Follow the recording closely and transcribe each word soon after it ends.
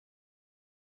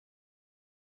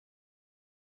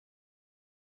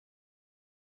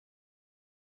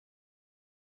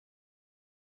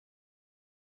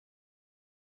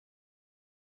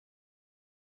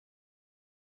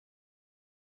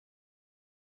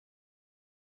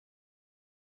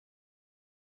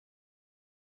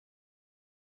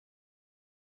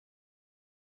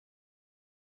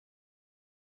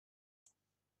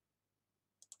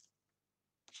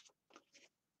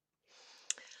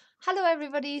Hello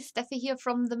everybody, Steffi here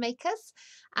from The Makers,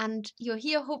 and you're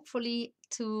here hopefully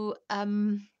to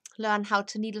learn how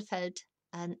to needle felt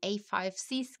an A5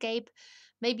 Seascape.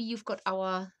 Maybe you've got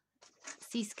our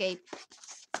Seascape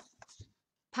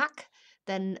pack,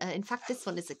 then in fact this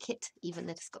one is a kit, even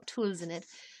it's got tools in it.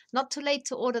 Not too late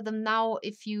to order them now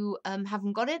if you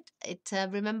haven't got it.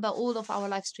 Remember, all of our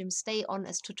live streams stay on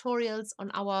as tutorials on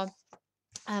our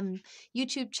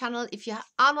YouTube channel. If you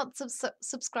are not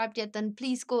subscribed yet, then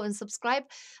please go and subscribe,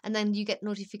 and then you get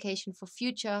notification for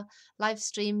future live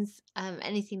streams,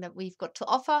 anything that we've got to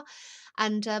offer.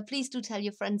 And please do tell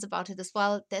your friends about it as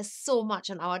well. There's so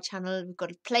much on our channel. We've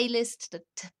got a playlist that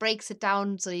breaks it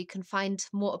down so you can find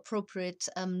more appropriate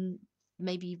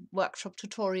maybe workshop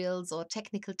tutorials or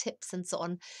technical tips and so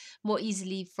on more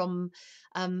easily, from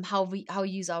how we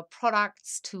use our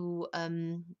products to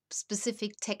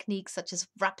specific techniques such as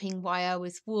wrapping wire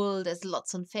with wool. There's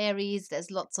lots on fairies,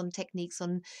 there's lots on techniques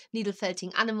on needle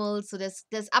felting animals, so there's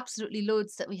absolutely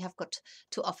loads that we have got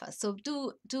to offer. So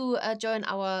do join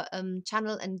our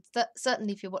channel, and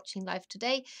certainly if you're watching live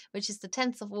today, which is the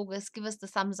 10th of August, give us the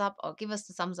thumbs up, or give us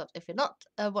the thumbs up if you're not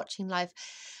watching live.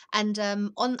 And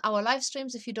on our live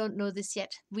streams, if you don't know this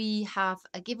yet, we have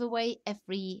a giveaway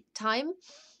every time,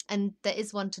 and there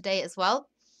is one today as well.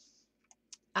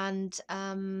 And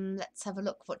let's have a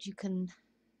look what you can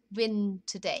win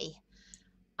today.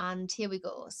 And here we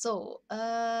go. So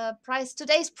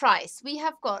today's prize, we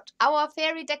have got our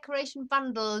fairy decoration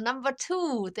bundle number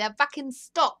 2. They're back in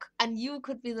stock, and you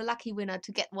could be the lucky winner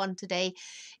to get one today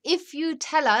if you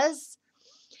tell us,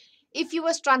 if you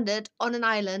were stranded on an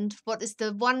island, what is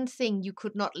the one thing you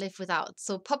could not live without?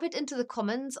 So pop it into the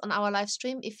comments on our live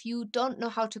stream. If you don't know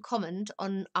how to comment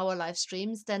on our live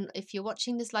streams, then if you're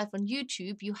watching this live on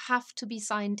YouTube, you have to be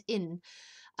signed in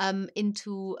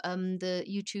into the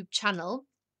YouTube channel.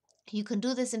 You can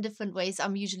do this in different ways.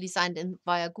 I'm usually signed in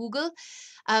via Google.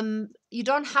 You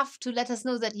don't have to let us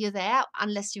know that you're there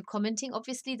unless you're commenting,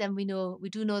 obviously, then we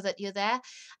do know that you're there.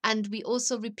 And we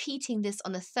also repeating this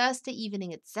on a Thursday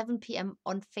evening at 7 p.m.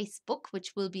 on Facebook,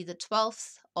 which will be the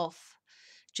 12th of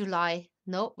July.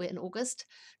 No, we're in August.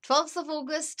 12th of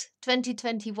August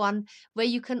 2021, where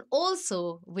you can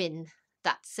also win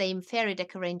that same fairy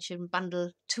decoration bundle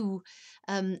 2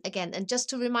 again. And just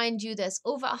to remind you, there's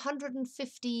over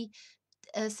 150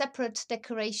 separate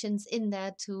decorations in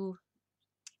there to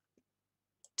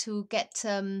get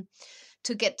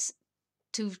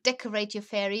to decorate your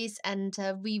fairies. And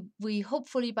we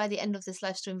hopefully by the end of this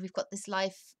live stream, we've got this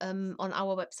live on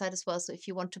our website as well, so if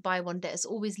you want to buy one, there's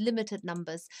always limited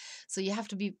numbers, so you have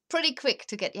to be pretty quick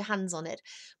to get your hands on it.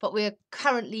 But we're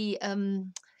currently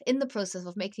in the process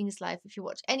of making this live. If you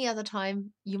watch any other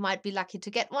time, you might be lucky to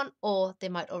get one, or they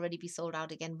might already be sold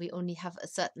out again. We only have a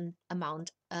certain amount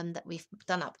that we've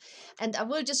done up, and I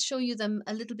will just show you them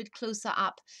a little bit closer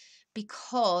up,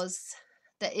 because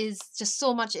there is just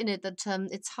so much in it that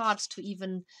it's hard to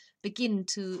even begin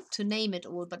to name it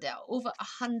all. But there are over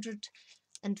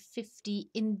 150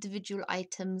 individual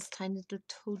items, tiny little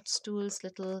toadstools,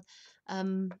 little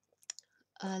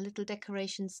little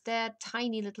decorations there,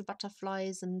 tiny little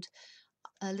butterflies and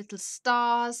little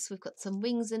stars. We've got some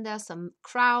wings in there, some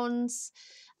crowns.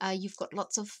 You've got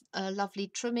lots of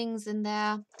lovely trimmings in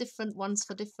there, different ones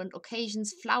for different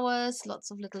occasions. Flowers,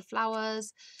 lots of little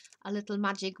flowers, a little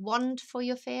magic wand for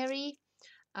your fairy.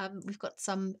 We've got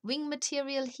some wing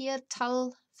material here,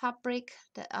 tulle fabric.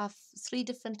 There are 3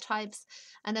 different types.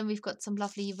 And then we've got some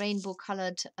lovely rainbow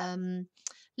colored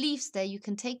leaves there. You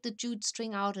can take the jute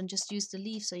string out and just use the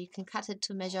leaf, so you can cut it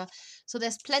to measure. So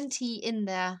there's plenty in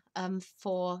there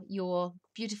for your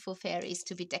beautiful fairies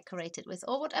to be decorated with,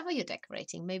 or whatever you're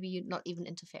decorating. Maybe you're not even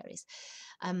into fairies.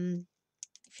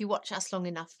 If you watch us long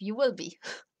enough, you will be.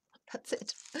 That's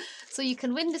it. So you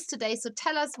can win this today. So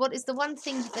tell us, what is the one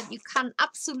thing that you can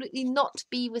absolutely not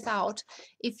be without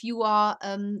if you are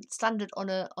stranded on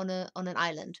an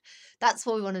island? That's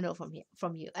what we want to know from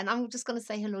you. And I'm just going to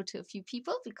say hello to a few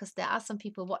people, because there are some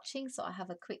people watching. So I have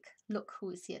a quick look who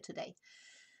is here today.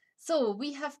 So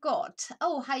we have got,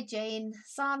 oh, hi Jane,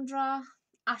 Sandra,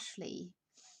 Ashley,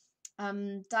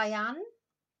 Diane.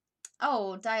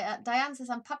 Oh, Diane says,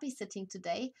 I'm puppy sitting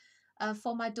today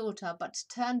for my daughter, but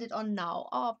turned it on now.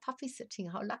 Oh, puppy sitting,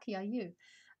 how lucky are you?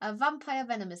 Vampire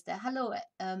Venom is there. Hello,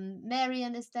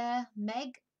 Marian is there.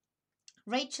 Meg.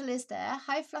 Rachel is there.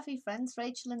 Hi, fluffy friends.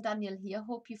 Rachel and Daniel here.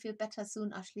 Hope you feel better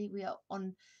soon, Ashley. We are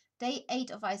on day 8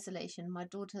 of isolation. My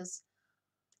daughter's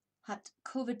had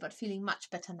COVID, but feeling much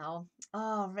better now.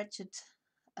 Oh, wretched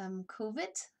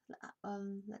COVID.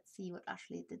 Let's see what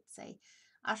Ashley did say.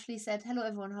 Ashley said, hello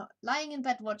everyone, lying in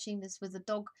bed watching this with a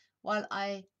dog while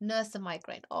I nurse a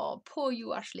migraine. Oh, poor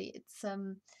you, Ashley. It's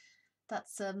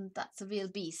that's a real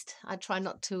beast. I try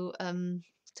not to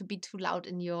be too loud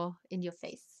in your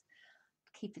face.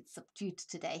 Keep it subdued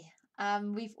today.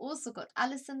 We've also got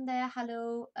Alison there.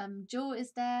 Hello. Joe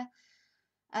is there,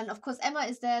 and of course Emma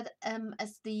is there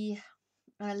as the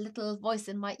little voice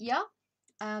in my ear.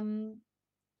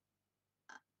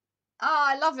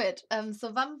 I love it.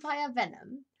 So Vampire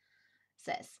Venom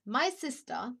says, my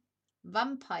sister,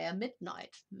 Vampire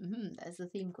Midnight, there's a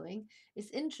theme going,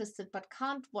 is interested but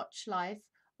can't watch live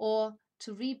or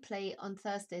to replay on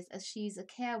Thursdays as she's a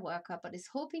care worker but is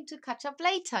hoping to catch up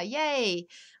later. Yay!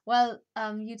 Well,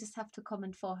 you just have to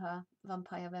comment for her,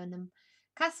 Vampire Venom.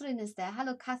 Catherine is there.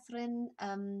 Hello, Catherine.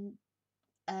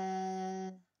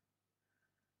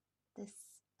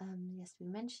 Yes, we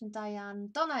mentioned Diane.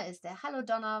 Donna is there. Hello,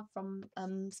 Donna from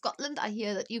Scotland. I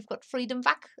hear that you've got freedom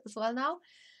back as well now.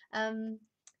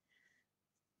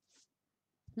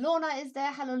 Lorna is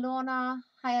there. Hello, Lorna.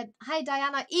 Hi,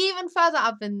 Diana. Even further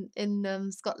up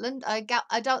in Scotland. I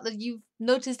doubt that you've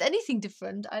noticed anything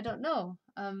different. I don't know.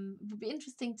 It would be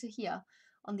interesting to hear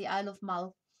on the Isle of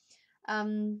Mull.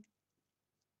 And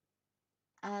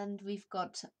we've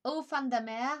got O van der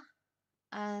Meer.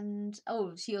 And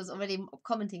oh, she was already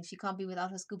commenting she can't be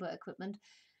without her scuba equipment.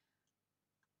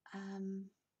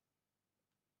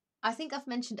 I think I've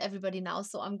mentioned everybody now,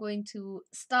 so I'm going to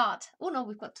start. Oh no,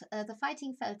 we've got the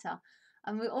Fighting Felter,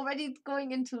 and we're already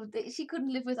going into she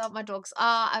couldn't live without my dogs.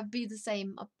 I'd be the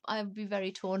same. I'd be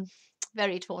very torn,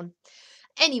 very torn.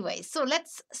 Anyway, so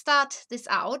let's start this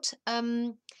out.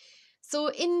 So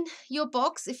in your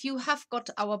box, if you have got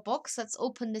our box, let's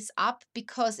open this up,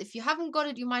 because if you haven't got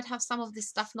it, you might have some of this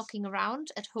stuff knocking around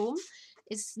at home.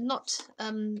 It's not,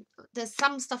 there's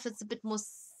some stuff that's a bit more,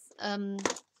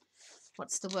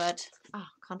 what's the word?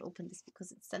 Can't open this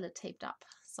because it's sellotaped up.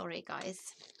 Sorry,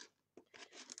 guys.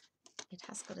 It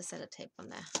has got a sellotape on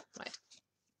there, right?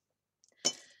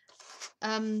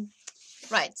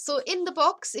 Right, so in the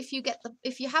box, if you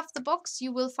have the box,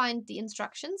 you will find the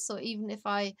instructions. So even if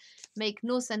I make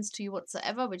no sense to you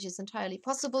whatsoever, which is entirely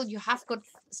possible, you have got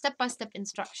step-by-step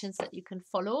instructions that you can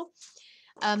follow.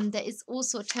 There is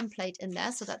also a template in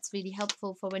there, so that's really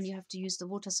helpful for when you have to use the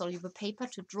water-soluble paper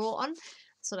to draw on.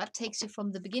 So that takes you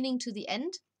from the beginning to the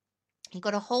end. You've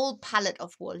got a whole palette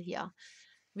of wool here.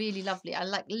 Really lovely. I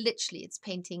like, literally, it's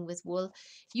painting with wool.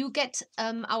 You get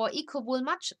our eco wool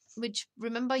match, which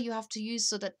remember you have to use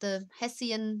so that the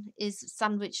Hessian is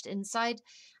sandwiched inside,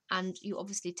 and you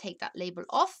obviously take that label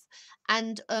off,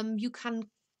 and you can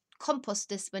compost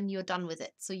this when you're done with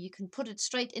it. So you can put it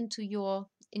straight into your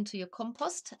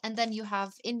compost, and then you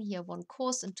have in here 1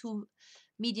 coarse and 2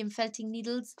 medium felting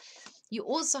needles. You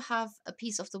also have a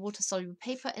piece of the water soluble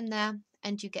paper in there,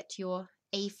 and you get your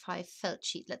A5 felt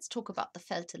sheet. Let's talk about the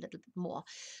felt a little bit more.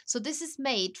 So this is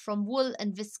made from wool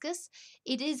and viscose.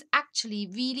 It is actually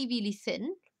really, really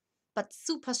thin, but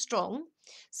super strong.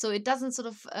 So it doesn't sort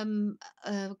of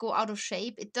go out of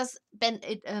shape. It does bend.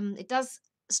 It does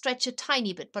stretch a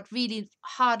tiny bit, but really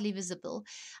hardly visible.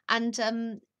 And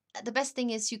the best thing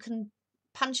is you can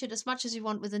punch it as much as you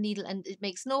want with a needle, and it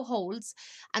makes no holes.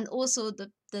 And also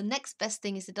the next best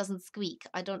thing is it doesn't squeak.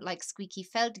 I don't like squeaky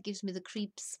felt. It gives me the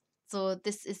creeps. So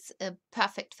this is a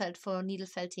perfect felt for needle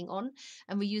felting on,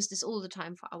 and we use this all the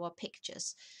time for our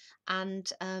pictures.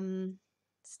 And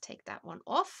let's take that one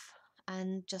off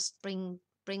and just bring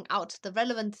out the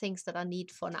relevant things that I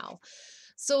need for now.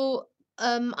 So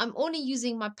I'm only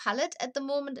using my palette at the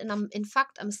moment, and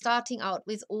I'm starting out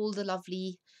with all the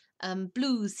lovely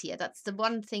blues here. That's the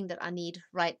one thing that I need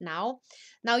right now.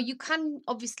 Now you can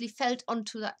obviously felt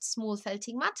onto that small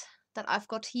felting mat that I've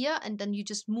got here, and then you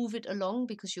just move it along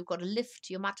because you've got to lift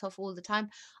your mat off all the time.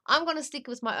 I'm going to stick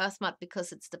with my earth mat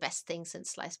because it's the best thing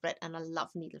since sliced bread, and I love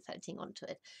needle felting onto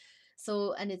it.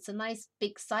 So, and it's a nice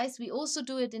big size. We also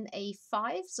do it in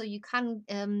A5, so you can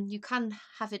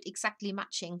have it exactly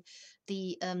matching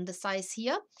the size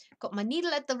here. Got my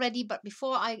needle at the ready, but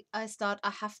before I start,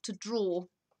 I have to draw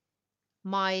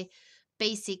my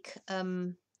basic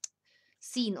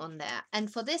scene on there.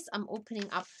 And for this, I'm opening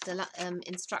up the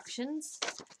instructions,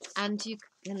 and you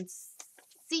can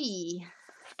see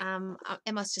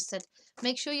Emma's just said,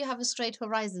 make sure you have a straight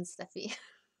horizon, Steffi.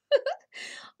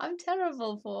 I'm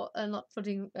terrible for not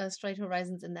putting straight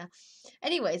horizons in there.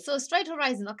 Anyway, so straight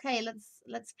horizon. Okay,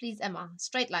 let's please Emma.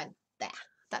 Straight line. There.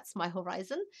 That's my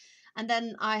horizon. And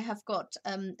then I have got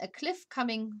a cliff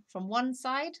coming from one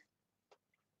side,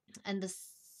 and the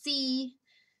sea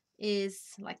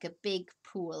is like a big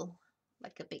pool,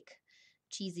 like a big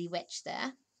cheesy wedge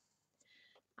there.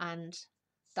 And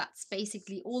that's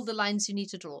basically all the lines you need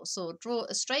to draw. So draw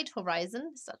a straight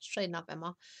horizon. Start straighten up,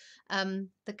 Emma.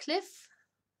 The cliff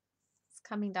is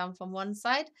coming down from one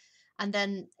side, and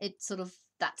then it sort of,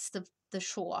 that's the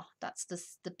shore, that's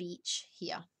the beach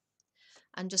here.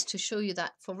 And just to show you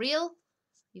that for real,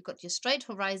 you've got your straight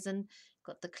horizon,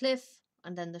 got the cliff,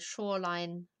 and then the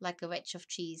shoreline like a wedge of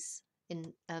cheese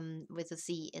in with a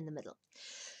sea in the middle.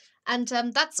 And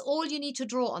that's all you need to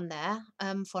draw on there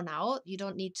for now. You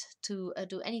don't need to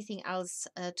do anything else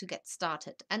to get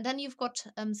started. And then you've got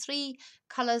 3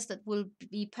 colors that will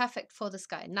be perfect for the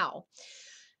sky. Now,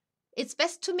 it's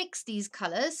best to mix these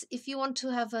colors. If you want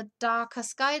to have a darker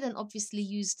sky, then obviously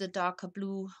use the darker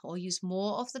blue or use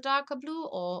more of the darker blue.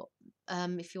 Or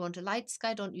if you want a light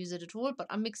sky, don't use it at all. But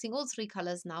I'm mixing all 3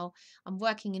 colors now. I'm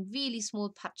working in really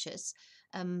small patches,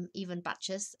 even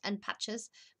batches and patches,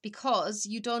 because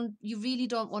you really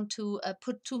don't want to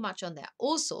put too much on there.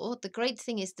 Also, the great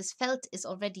thing is this felt is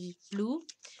already blue,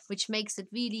 which makes it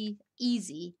really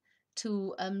easy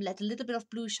to let a little bit of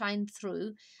blue shine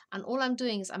through. And all I'm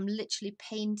doing is I'm literally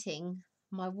painting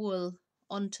my wool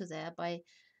onto there by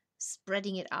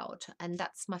spreading it out. And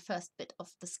that's my first bit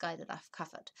of the sky that I've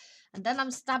covered. And then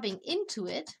I'm stabbing into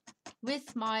it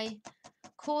with my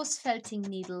coarse felting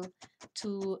needle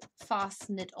to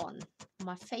fasten it on.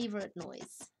 My favorite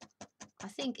noise. I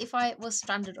think if I was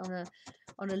stranded on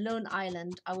a lone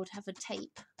island, I would have a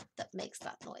tape that makes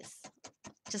that noise.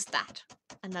 Just that.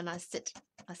 And then I sit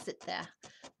there,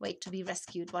 wait to be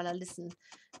rescued while I listen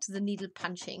to the needle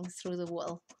punching through the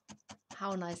wool.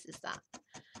 How nice is that?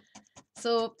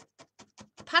 So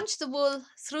punch the wool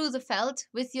through the felt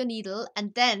with your needle,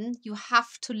 and then you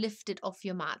have to lift it off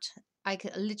your mat. I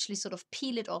can literally sort of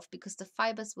peel it off because the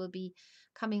fibers will be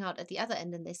coming out at the other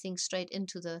end and they sink straight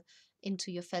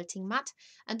into your felting mat.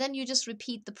 And then you just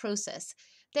repeat the process.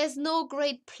 There's no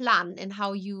great plan in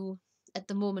how you at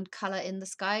the moment color in the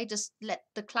sky. Just let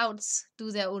the clouds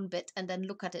do their own bit and then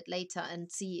look at it later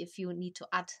and see if you need to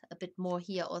add a bit more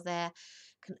here or there.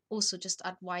 Can also just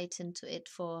add white into it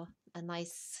for a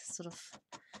nice sort of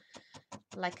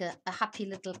like a happy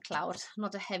little cloud,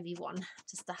 not a heavy one,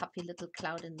 just a happy little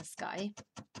cloud in the sky.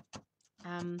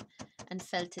 And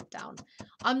felt it down.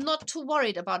 I'm not too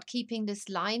worried about keeping this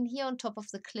line here on top of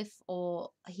the cliff or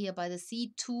here by the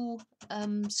sea too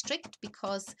strict,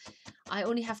 because I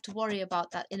only have to worry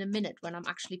about that in a minute when I'm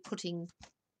actually putting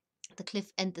the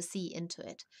cliff and the sea into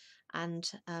it.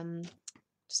 And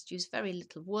just use very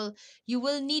little wool. You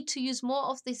will need to use more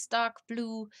of this dark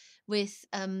blue with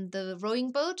the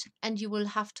rowing boat, and you will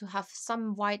have to have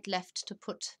some white left to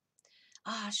put.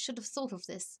 I should have thought of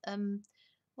this.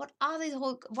 What are these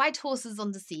white horses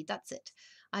on the sea? That's it.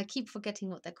 I keep forgetting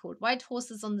what they're called. White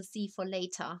horses on the sea for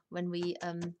later when we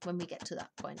get to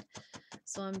that point.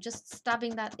 So I'm just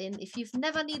stabbing that in. If you've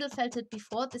never needle felted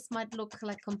before, this might look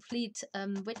like complete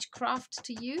witchcraft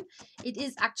to you. It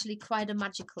is actually quite a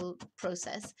magical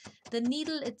process. The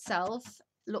needle itself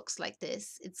looks like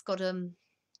this. It's got a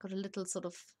little sort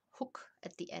of hook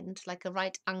at the end, like a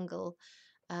right angle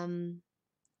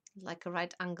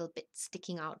bit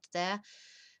sticking out there.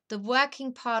 The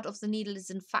working part of the needle is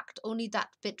in fact only that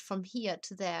bit from here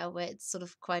to there, where it's sort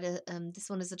of quite a, this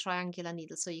one is a triangular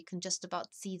needle, so you can just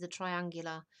about see the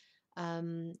triangular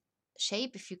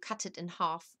shape. If you cut it in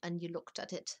half and you looked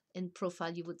at it in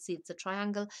profile, you would see it's a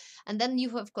triangle. And then you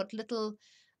have got little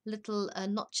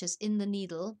notches in the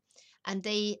needle, and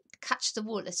they catch the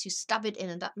wool as you stab it in,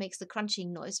 and that makes the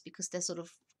crunching noise because they're sort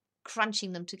of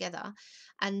crunching them together.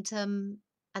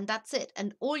 And that's it.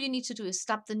 And all you need to do is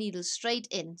stab the needle straight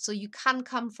in. So you can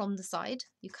come from the side.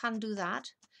 You can do that.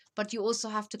 But you also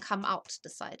have to come out the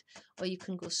side. Or you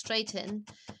can go straight in.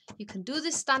 You can do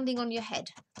this standing on your head.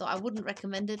 Though I wouldn't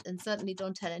recommend it. And certainly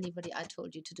don't tell anybody I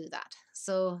told you to do that.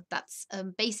 So that's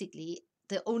basically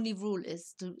the only rule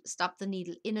is to stab the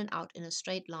needle in and out in a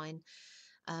straight line.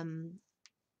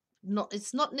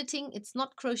 It's not knitting, it's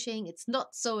not crocheting, it's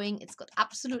not sewing, it's got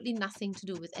absolutely nothing to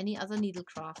do with any other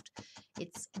needlecraft.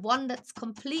 It's one that's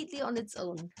completely on its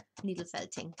own, needle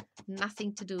felting,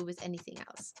 nothing to do with anything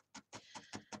else.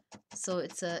 So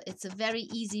it's a very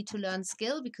easy to learn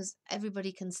skill because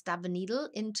everybody can stab a needle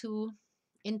into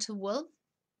wool.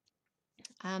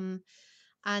 And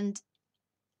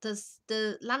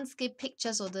the landscape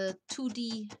pictures or the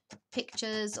 2D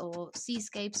pictures or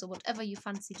seascapes or whatever you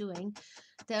fancy doing,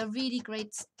 they're a really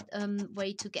great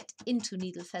way to get into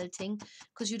needle felting,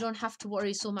 because you don't have to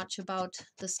worry so much about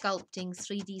the sculpting,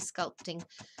 3D sculpting.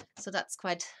 So that's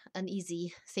quite an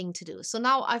easy thing to do. So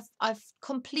now I've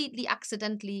completely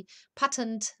accidentally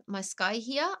patterned my sky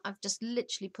here. I've just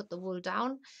literally put the wool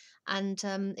down and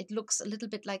it looks a little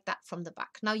bit like that from the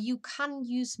back. Now you can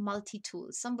use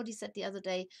multi-tools. Somebody said the other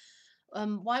day,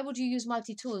 why would you use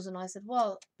multi-tools? And I said,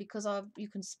 well, because you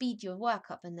can speed your work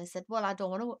up. And they said, well, I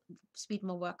don't want to speed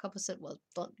my work up. I said, well,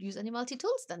 don't use any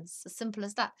multi-tools then. It's as simple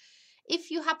as that.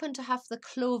 If you happen to have the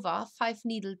Clover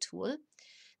 5-needle tool,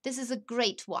 this is a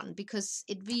great one because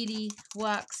it really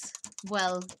works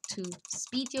well to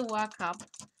speed your work up,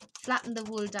 flatten the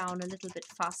wool down a little bit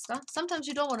faster. Sometimes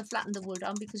you don't want to flatten the wool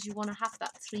down because you want to have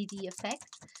that 3D effect.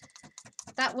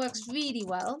 That works really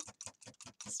well.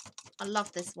 I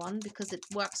love this one because it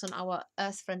works on our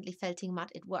earth-friendly felting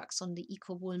mat. It works on the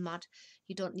eco wool mat.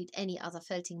 You don't need any other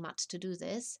felting mat to do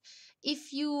this.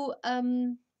 If you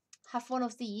have one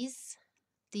of these,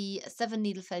 the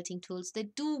 7-needle felting tools, they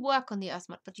do work on the earth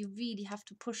mat, but you really have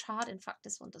to push hard. In fact,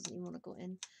 this one doesn't even want to go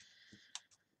in.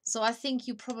 So I think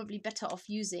you're probably better off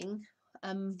using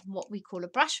what we call a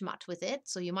brush mat with it.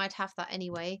 So you might have that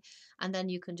anyway, and then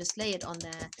you can just lay it on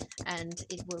there and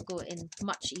it will go in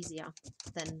much easier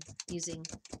than using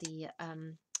the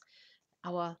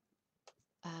our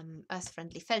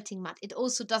earth-friendly felting mat. It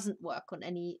also doesn't work on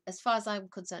any, as far as I'm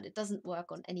concerned, it doesn't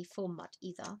work on any foam mat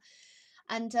either.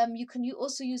 And you can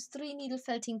also use 3-needle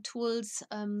felting tools,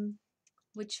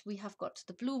 which we have got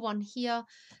the blue one here.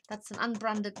 That's an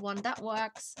unbranded one that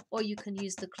works. Or you can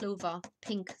use the Clover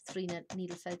pink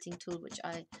 3-needle felting tool, which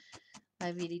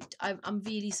I'm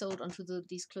really sold onto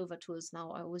these Clover tools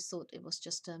now. I always thought it was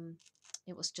just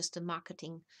a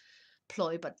marketing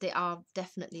ploy, but they are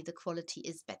definitely, the quality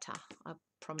is better. I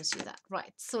promise you that.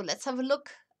 Right, so let's have a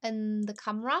look in the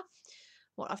camera.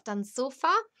 What I've done so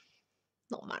far,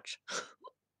 not much.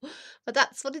 But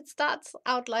that's what it starts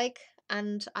out like,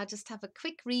 and I just have a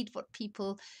quick read what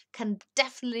people can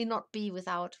definitely not be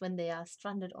without when they are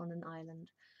stranded on an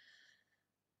island.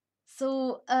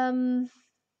 So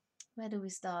where do we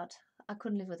start? I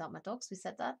couldn't live without my dogs, we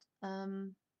said that.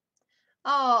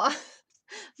 Oh,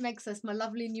 Meg says my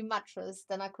lovely new mattress,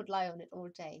 then I could lie on it all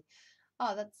day.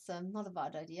 Oh, that's not a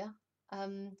bad idea.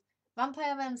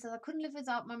 Vampire Venom says I couldn't live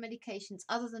without my medications.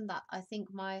 Other than that, I think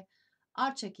my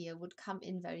Archer gear would come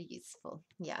in very useful.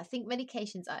 Yeah, I think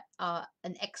medications are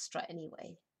an extra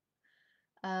anyway.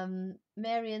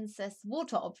 Marion says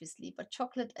water, obviously, but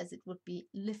chocolate, as it would be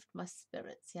lift my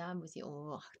spirits. Yeah, I'm with you.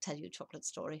 Oh, I'll tell you a chocolate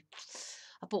story.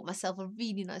 I bought myself a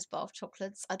really nice bar of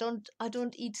chocolates. I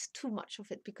don't eat too much of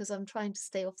it because I'm trying to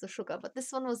stay off the sugar. But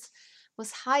this one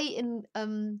was high in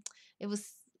it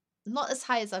was not as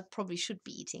high as I probably should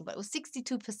be eating, but it was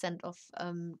 62% of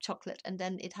chocolate, and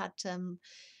then it had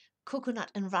coconut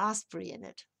and raspberry in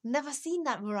it. Never seen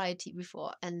that variety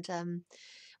before. And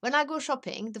when I go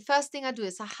shopping, the first thing I do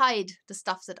is I hide the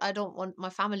stuff that I don't want my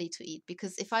family to eat,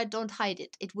 because if I don't hide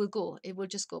it, it will go. It will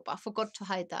just go. But I forgot to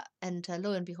hide that. And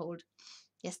lo and behold,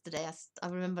 yesterday I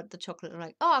remembered the chocolate. I'm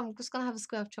like, oh, I'm just going to have a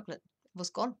square of chocolate. It was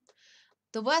gone.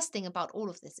 The worst thing about all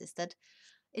of this is that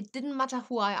it didn't matter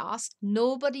who I asked.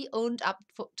 Nobody owned up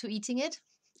to eating it.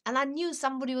 And I knew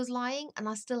somebody was lying, and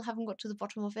I still haven't got to the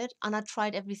bottom of it. And I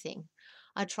tried everything.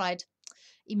 I tried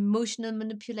emotional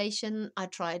manipulation. I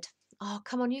tried, oh,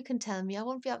 come on, you can tell me. I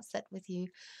won't be upset with you.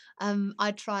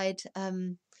 I tried,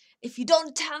 if you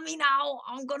don't tell me now,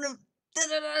 I'm going to...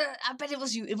 I bet it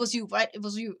was you. It was you, right? It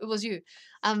was you. It was you.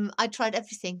 I tried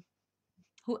everything.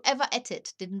 Whoever ate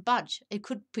it didn't budge. It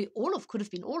could have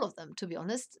been all of them, to be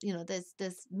honest. You know,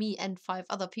 there's me and 5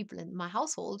 other people in my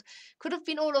household. Could have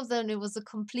been all of them. It was a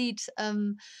complete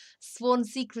sworn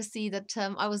secrecy that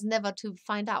I was never to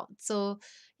find out. So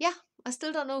yeah, I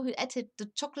still don't know who ate it.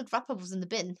 The chocolate wrapper was in the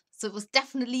bin, so it was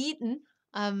definitely eaten.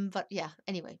 But yeah,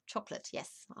 anyway, chocolate.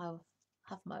 Yes, I'll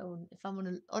have my own. If I'm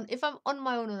on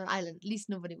my own on an island, at least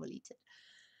nobody will eat it.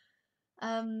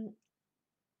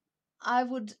 I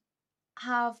would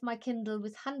have my Kindle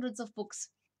with hundreds of books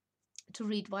to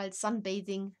read while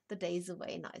sunbathing the days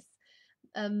away. Nice.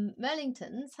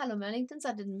 Merlingtons, hello Merlingtons,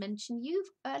 I didn't mention you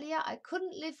earlier. I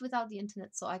couldn't live without the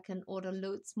internet, so I can order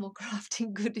loads more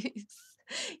crafting goodies.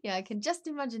 Yeah, I can just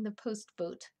imagine the post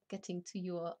boat getting to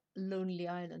your lonely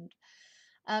island.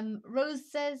 Rose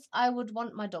says I would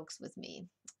want my dogs with me.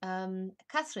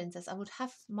 Catherine says I would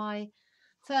have my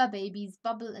fur babies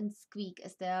Bubble and Squeak,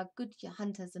 as they are good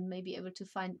hunters and may be able to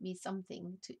find me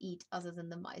something to eat other than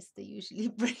the mice they usually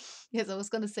bring. Yes, I was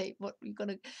going to say, what, you're going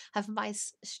to have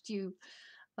mice stew.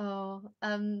 Oh,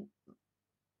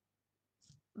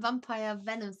 Vampire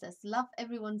Venom says, love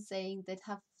everyone saying they'd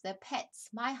have their pets.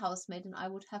 My housemate and I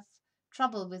would have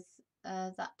trouble with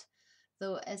that,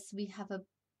 though, as we have a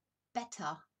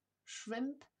betta,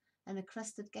 shrimp, and a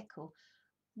crested gecko.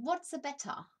 What's a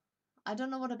betta? I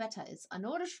don't know what a betta is. I know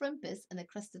what a shrimp is and a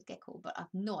crested gecko, but I have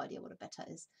no idea what a betta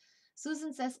is.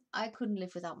 Susan says, I couldn't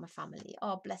live without my family.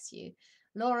 Oh, bless you.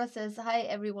 Laura says, hi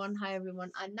everyone, hi everyone.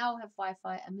 I now have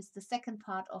Wi-Fi. I missed the second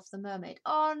part of the mermaid.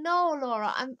 Oh no,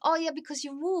 Laura. Oh yeah, because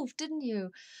you moved, didn't you?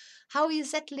 How are you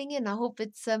settling in? I hope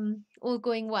it's all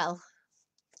going well.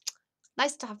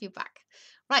 Nice to have you back.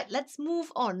 Right, let's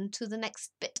move on to the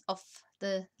next bit of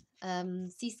the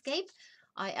seascape.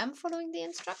 I am following the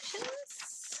instructions.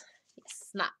 Yes,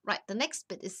 now, right, the next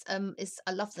bit is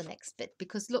I love the next bit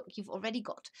because look, you've already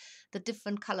got the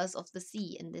different colors of the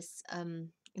sea in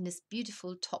this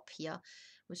beautiful top here,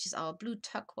 which is our blue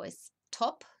turquoise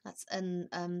top. That's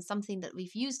something that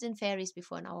we've used in fairies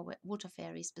before, in our water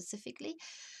fairy specifically.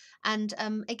 And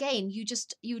again, you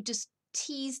just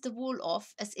tease the wool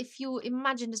off as if you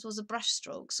imagine this was a brush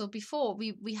stroke. So before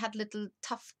we had little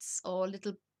tufts or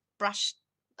little brush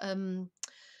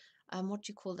what do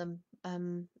you call them,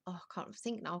 oh, I can't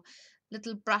think now,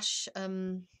 little brush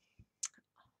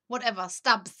whatever,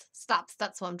 stubs,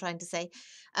 that's what I'm trying to say.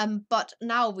 But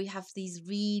now we have these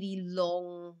really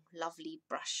long lovely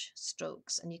brush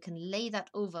strokes, and you can lay that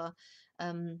over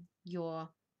your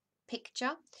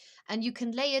picture, and you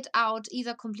can lay it out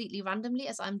either completely randomly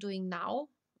as I'm doing now,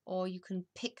 or you can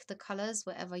pick the colors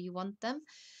wherever you want them.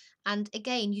 And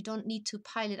again, you don't need to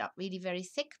pile it up really very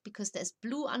thick because there's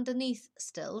blue underneath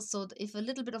still, so if a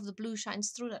little bit of the blue shines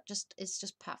through, that is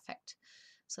just perfect.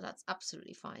 So that's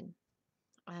absolutely fine,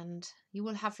 and you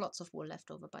will have lots of wool left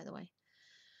over, by the way.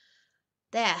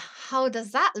 There, how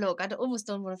does that look? I almost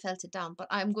don't want to felt it down, but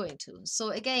I'm going to. So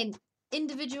again,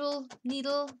 individual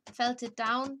needle, felt it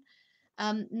down.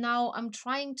 Now I'm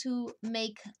trying to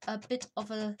make a bit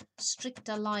of a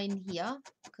stricter line here,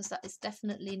 because that is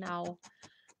definitely now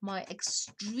my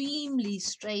extremely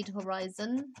straight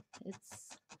horizon. It's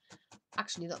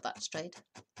actually not that straight.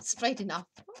 Straight enough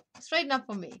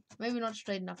for me, maybe not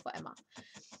straight enough for Emma,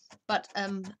 but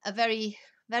a very,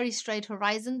 very straight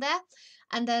horizon there.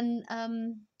 And then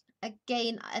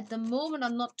again, at the moment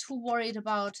I'm not too worried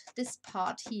about this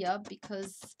part here,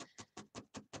 because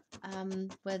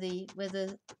where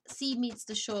the sea meets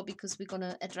the shore, because we're going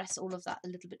to address all of that a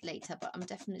little bit later, but I'm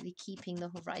definitely keeping the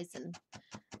horizon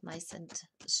nice and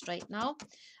straight now.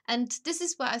 And this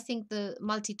is where I think the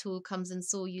multi-tool comes in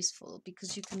so useful,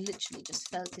 because you can literally just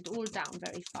felt it all down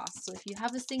very fast. So if you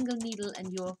have a single needle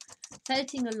and you're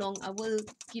felting along, I will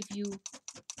give you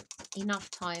enough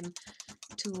time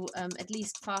to at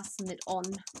least fasten it on.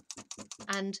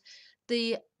 And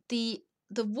the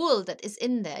wool that is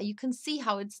in there, you can see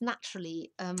how it's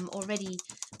naturally already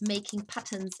making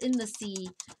patterns in the sea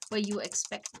where you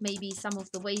expect maybe some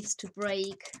of the waves to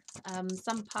break.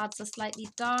 Some parts are slightly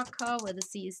darker where the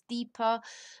sea is deeper,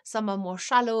 some are more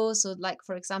shallow. So like,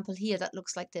 for example, here that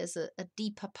looks like there's a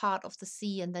deeper part of the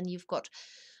sea, and then you've got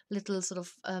little sort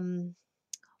of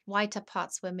whiter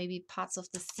parts where maybe parts of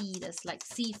the sea, there's like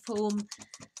sea foam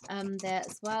there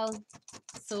as well.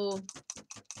 So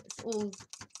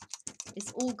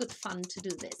it's all good fun to do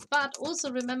this. But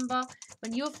also remember,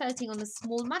 when you're felting on a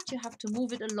small mat, you have to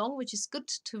move it along, which is good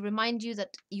to remind you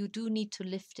that you do need to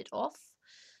lift it off,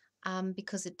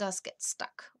 because it does get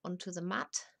stuck onto the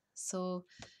mat. So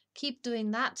keep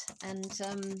doing that, and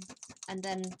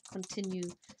then continue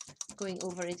going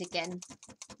over it again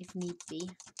if need be.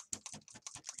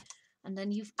 And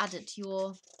then you've added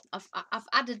your, I've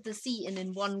added the sea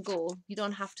in one go. You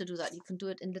don't have to do that. You can do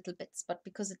it in little bits, but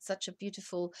because it's such a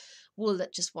beautiful wool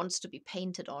that just wants to be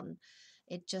painted on,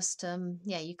 it just,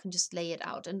 yeah, you can just lay it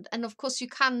out. And of course you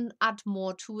can add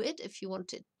more to it if you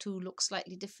want it to look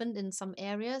slightly different in some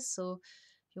areas. So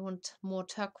if you want more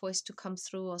turquoise to come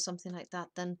through or something like that,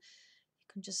 then you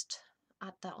can just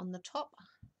add that on the top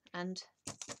and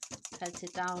felt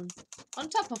it down on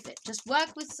top of it. Just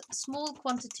work with small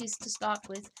quantities to start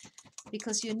with,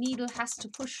 because your needle has to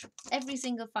push every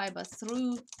single fiber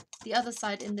through the other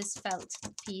side in this felt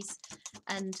piece,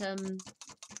 and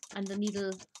the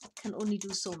needle can only do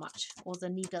so much, or the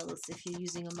needles if you're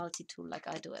using a multi-tool like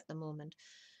I do at the moment.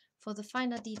 For the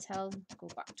finer detail, go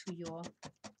back to your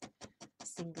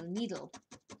single needle.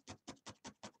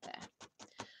 There.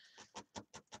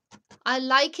 I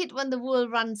like it when the wool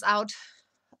runs out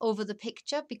over the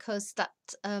picture, because that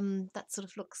that sort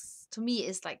of looks to me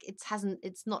is like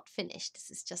it's not finished. This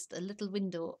is just a little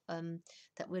window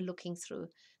that we're looking through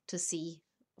to see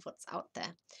what's out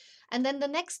there. And then the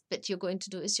next bit you're going to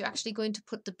do is you're actually going to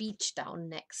put the beach down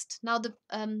next. Now the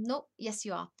no, yes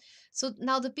you are. So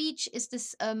now the beach is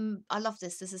this, I love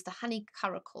this. This is the honey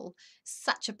caracal.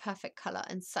 Such a perfect color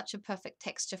and such a perfect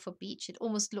texture for beach. It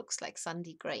almost looks like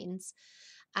sandy grains,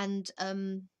 and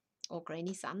or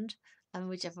grainy sand,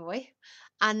 whichever way.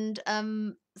 And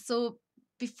so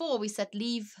before we said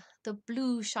leave the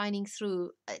blue shining through.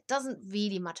 It doesn't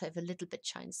really matter if a little bit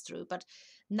shines through, but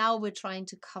now we're trying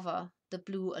to cover the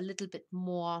blue a little bit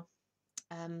more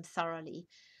thoroughly.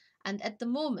 And at the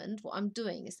moment, what I'm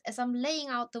doing is, as I'm laying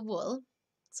out the wool,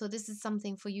 so this is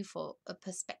something for you for a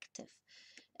perspective.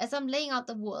 As I'm laying out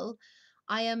the wool,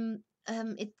 I am,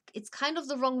 it's kind of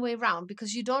the wrong way around,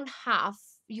 because you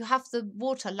have the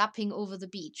water lapping over the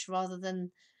beach rather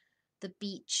than the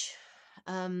beach.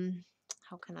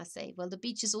 How can I say? Well, the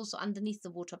beach is also underneath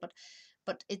the water,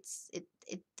 but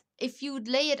if you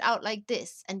lay it out like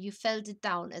this and you felt it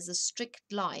down as a strict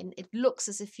line, it looks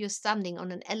as if you're standing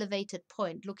on an elevated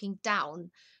point looking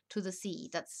down to the sea.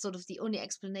 That's sort of the only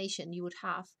explanation you would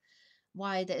have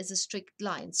why there is a strict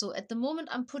line. So at the moment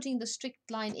I'm putting the strict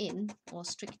line in, or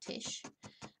strictish,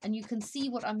 and you can see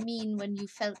what I mean when you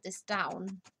felt this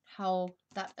down, how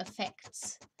that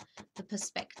affects the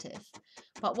perspective.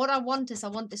 But what I want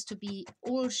this to be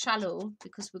all shallow,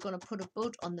 because we're going to put a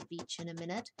boat on the beach in a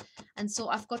minute. And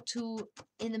so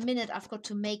in a minute, I've got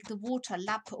to make the water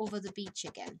lap over the beach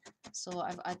again. So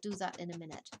I do that in a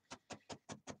minute.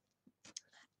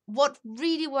 What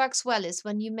really works well is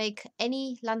when you make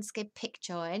any landscape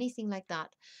picture or anything like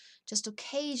that, just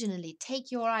occasionally take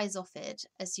your eyes off it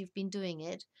as you've been doing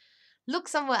it, look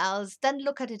somewhere else, then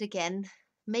look at it again,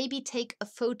 maybe take a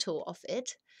photo of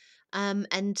it,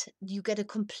 and you get a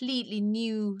completely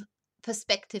new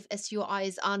perspective, as your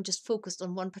eyes aren't just focused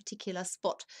on one particular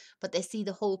spot, but they see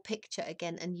the whole picture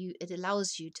again, and it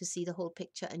allows you to see the whole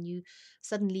picture, and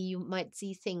suddenly you might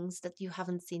see things that you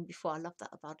haven't seen before. I love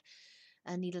that about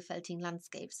needle felting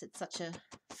landscapes. It's such a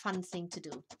fun thing to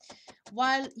do.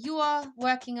 While you are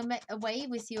working away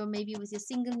with your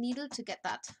single needle to get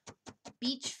that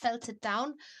beach felted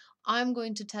down, I'm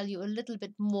going to tell you a little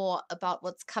bit more about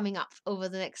what's coming up over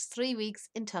the next 3 weeks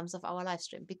in terms of our live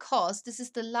stream, because this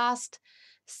is the last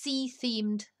sea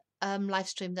themed live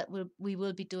stream that we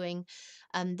will be doing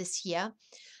this year.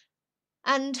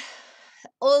 And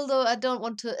although I don't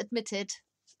want to admit it,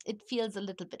 it feels a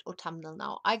little bit autumnal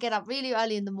now. I get up really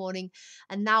early in the morning,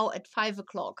 and now at 5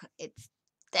 o'clock, it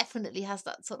definitely has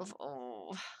that sort of,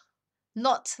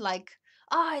 not like,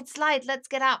 it's light, let's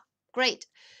get up. Great.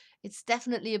 It's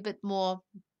definitely a bit more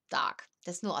dark.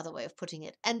 There's no other way of putting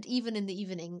it. And even in the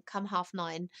evening, come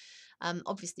 9:30,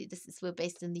 obviously we're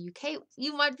based in the UK.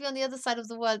 You might be on the other side of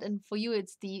the world, and for you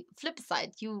it's the flip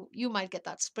side. You might get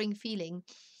that spring feeling.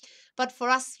 But for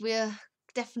us, we're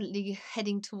definitely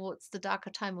heading towards the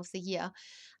darker time of the year.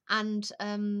 And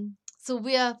so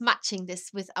we're matching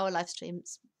this with our live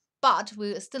streams. But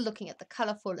we're still looking at the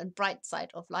colorful and bright side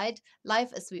of life,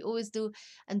 as we always do.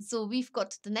 And so we've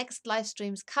got the next live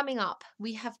streams coming up.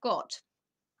 We have got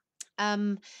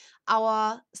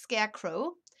our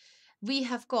scarecrow. We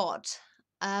have got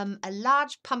a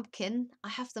large pumpkin. I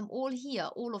have them all here,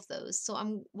 all of those. So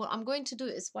what I'm going to do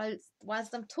is,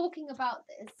 whilst I'm talking about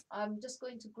this, I'm just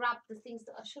going to grab the things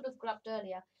that I should have grabbed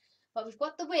earlier. But we've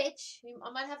got the witch.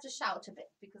 I might have to shout a bit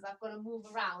because I've got to move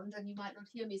around and you might not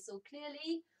hear me so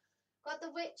clearly. Got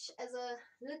the witch as a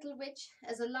little witch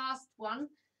as a last one.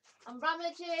 I'm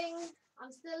rummaging.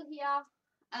 I'm still here.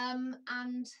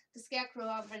 And the scarecrow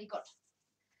I've already got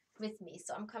with me.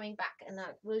 So I'm coming back and I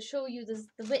will show you the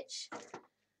witch,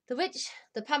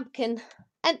 the pumpkin,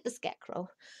 and the scarecrow.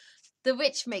 The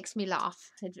witch makes me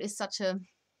laugh. It is such a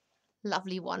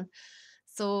lovely one.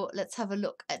 So let's have a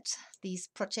look at these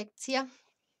projects here.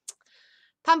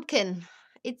 Pumpkin.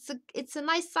 It's a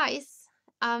nice size.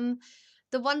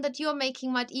 The one that you're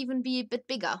making might even be a bit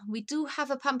bigger. We do have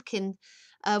a pumpkin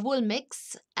wool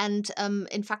mix, and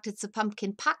in fact it's a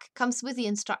pumpkin pack, comes with the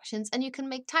instructions, and you can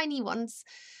make tiny ones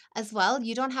as well.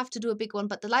 You don't have to do a big one,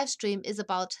 but the live stream is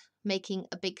about making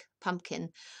a big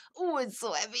pumpkin. Oh, it's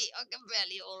so heavy, I can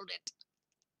barely hold it.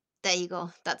 There you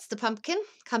go. That's the pumpkin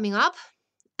coming up.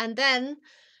 And then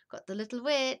got the little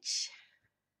witch.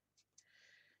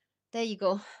 There you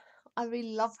go. I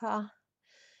really love her.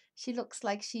 She looks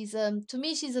like she's, to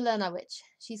me, she's a learner witch.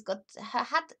 Her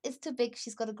hat is too big.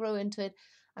 She's got to grow into it.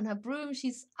 And her broom,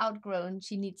 she's outgrown.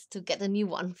 She needs to get a new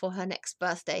one for her next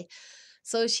birthday.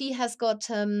 So she has got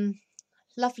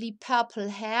lovely purple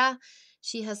hair.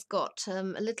 She has got a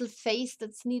little face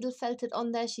that's needle felted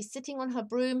on there. She's sitting on her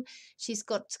broom. She's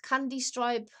got candy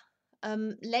stripe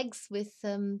legs with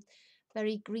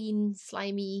very green,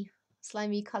 slimy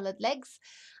colored legs.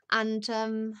 And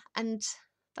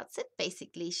that's it,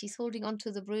 basically. She's holding onto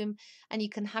the broom, and you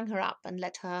can hang her up and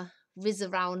let her whiz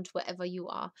around wherever you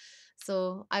are.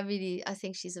 So I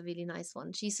think she's a really nice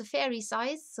one. She's a fairy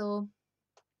size, so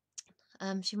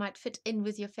she might fit in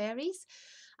with your fairies.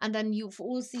 And then you've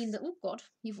all seen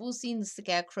the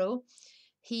scarecrow.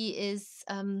 He is,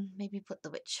 maybe put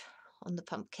the witch on the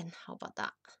pumpkin. How about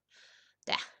that?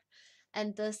 There.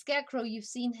 And the scarecrow, you've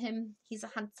seen him. He's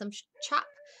a handsome chap,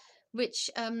 which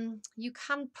you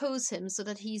can pose him so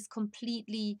that he's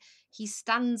completely, he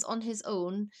stands on his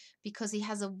own because he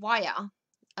has a wire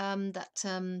that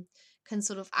can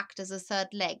sort of act as a third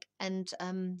leg, and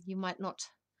you might not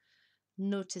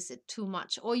notice it too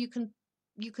much. Or you can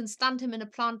stand him in a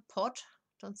plant pot.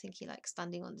 Don't think he likes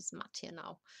standing on this mat here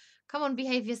now. Come on,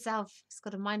 behave yourself. He's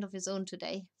got a mind of his own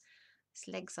today.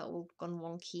 His legs are all gone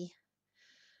wonky.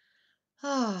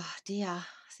 Oh dear.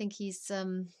 I think he's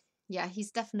yeah,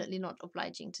 he's definitely not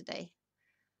obliging today.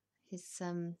 His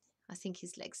I think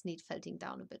his legs need felting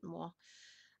down a bit more.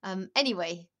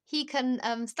 Anyway, he can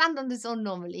stand on his own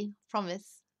normally,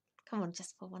 promise. Come on,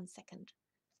 just for 1 second.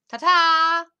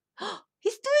 Ta-ta!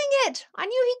 He's doing it! I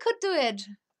knew he could do it.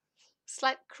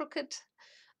 Slight crooked,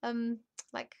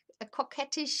 like a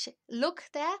coquettish look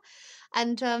there.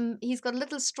 And he's got a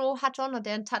little straw hat on. I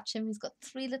daren't touch him. He's got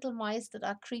 3 little mice that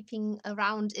are creeping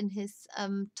around in his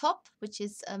top, which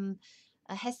is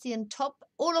a Hessian top.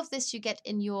 All of this you get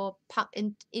in your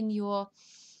your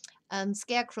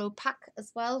scarecrow pack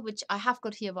as well, which I have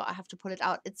got here, but I have to pull it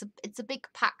out. It's a big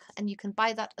pack, and you can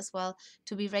buy that as well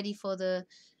to be ready for the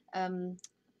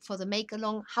make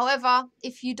along. However,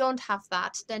 if you don't have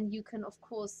that, then you can of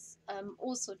course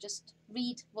also just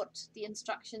read what the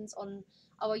instructions on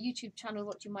our YouTube channel,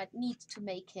 what you might need to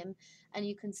make him, and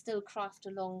you can still craft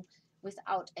along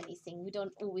without anything. We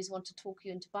don't always want to talk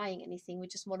you into buying anything. We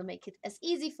just want to make it as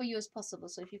easy for you as possible.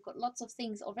 So if you've got lots of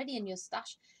things already in your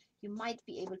stash, you might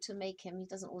be able to make him. He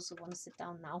doesn't also want to sit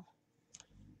down now.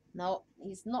 No,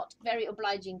 he's not very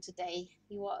obliging today.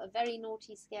 You are a very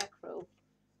naughty scarecrow.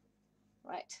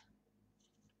 Right.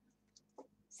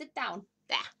 Sit down.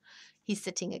 There. He's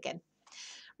sitting again.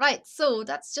 Right, so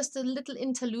that's just a little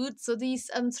interlude. So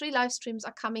these 3 live streams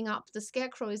are coming up. The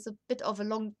scarecrow is a bit of a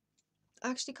long,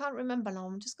 I actually can't remember now.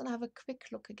 I'm just going to have a quick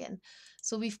look again.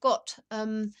 So we've got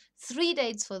 3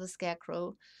 dates for the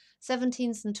scarecrow,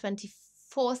 17th and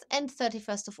 24th and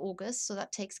 31st of August. So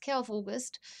that takes care of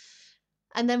August.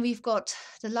 And then we've got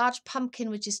the large pumpkin,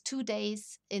 which is 2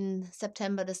 days in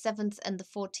September, the 7th and the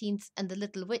 14th, and the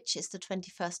little witch is the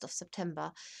 21st of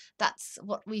September. That's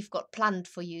what we've got planned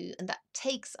for you. And that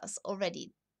takes us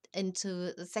already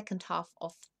into the second half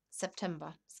of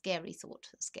September. Scary thought,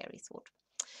 scary thought.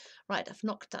 Right, I've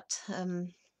knocked that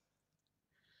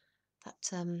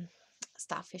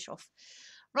starfish off.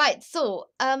 Right, so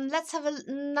let's have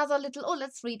another little. Oh,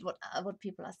 let's read what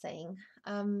people are saying.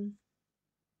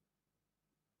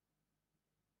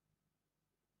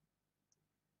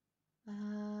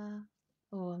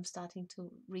 Oh, I'm starting to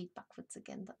read backwards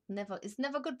again. That it's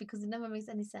never good because it never makes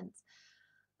any sense.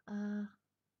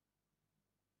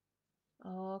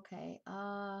 Okay.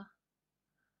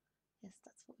 Yes,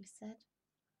 that's what we said.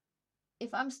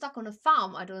 If I'm stuck on a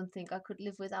farm, I don't think I could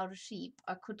live without a sheep.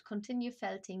 I could continue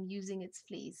felting using its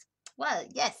fleece. Well,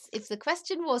 yes, if the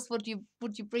question was what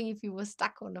would you bring if you were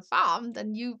stuck on a farm,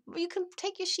 then you can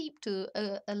take your sheep to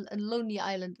a lonely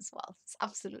island as well. It's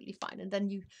absolutely fine. And then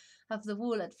you have the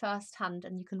wool at first hand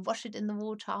and you can wash it in the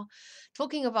water.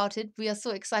 Talking about it, we are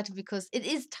so excited because it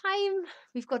is time.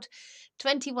 We've got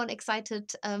 21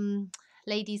 excited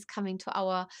ladies coming to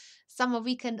our summer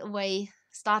weekend away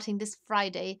starting this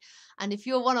Friday. And if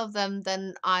you're one of them,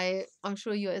 then I'm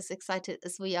sure you're as excited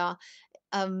as we are.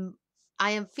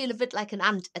 I feel a bit like an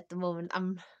ant at the moment.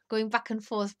 I'm going back and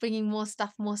forth, bringing more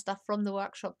stuff from the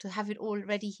workshop to have it all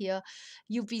ready here.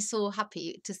 You'll be so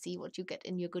happy to see what you get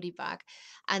in your goodie bag,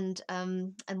 and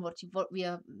what we've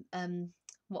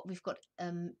got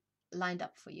lined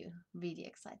up for you. Really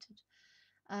excited.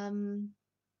 So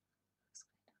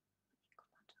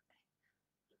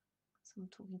I'm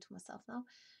talking to myself now.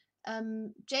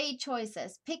 Jay Choi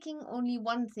says, picking only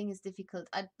one thing is difficult.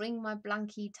 I'd bring my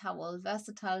blankie towel.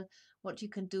 Versatile, what you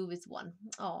can do with one.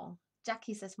 Oh,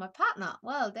 Jackie says, my partner.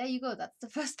 Well, there you go. That's the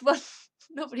first one.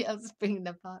 Nobody else is bringing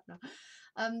their partner.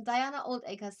 Diana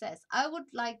Oldacre says, I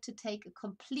would like to take a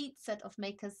complete set of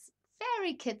Maker's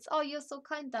fairy kits. Oh, you're so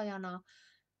kind, Diana.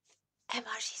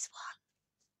 Emma, she's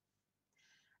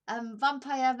one.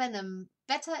 Vampire Venom.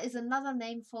 Betta is another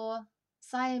name for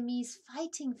Siamese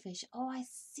fighting fish. Oh, I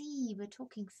see. We're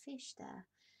talking fish there.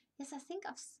 Yes, I think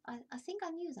I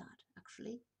knew that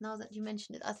actually. Now that you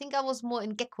mention it, I think I was more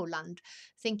in gecko land,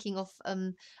 thinking of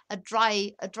a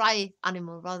dry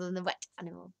animal rather than a wet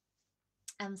animal.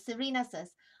 Serena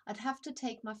says, I'd have to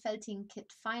take my felting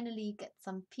kit. Finally, get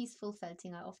some peaceful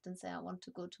felting. I often say I want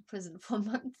to go to prison for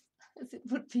months, as it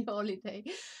would be holiday,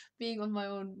 being on my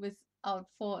own without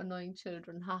 4 annoying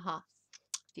children. Haha.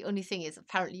 The only thing is,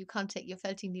 apparently you can't take your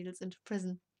felting needles into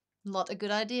prison. Not a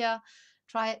good idea.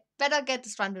 Better get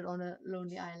stranded on a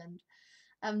lonely island.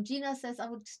 Gina says, I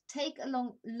would take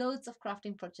along loads of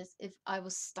crafting projects if I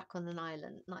was stuck on an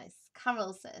island. Nice.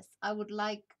 Carol says, I would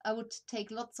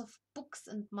take lots of books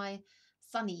and my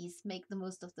sunnies, make the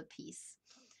most of the piece.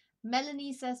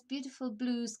 Melanie says, beautiful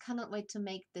blues, cannot wait to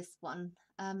make this one.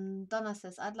 Donna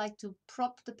says, I'd like to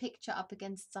prop the picture up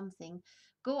against something.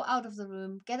 Go out of the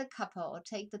room, get a cuppa or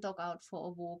take the dog out for a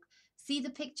walk. See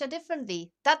the picture differently.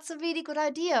 That's a really good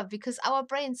idea, because our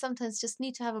brains sometimes just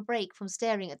need to have a break from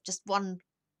staring at just one.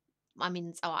 I mean,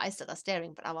 it's our eyes that are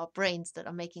staring, but our brains that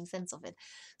are making sense of it.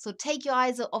 So take your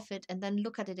eyes off it and then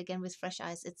look at it again with fresh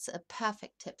eyes. It's a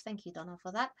perfect tip. Thank you, Donna,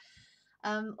 for that.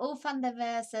 O van der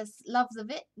Veer says, love the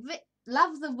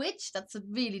witch.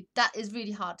 That is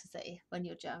really hard to say when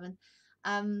you're German.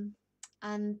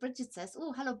 And Bridget says,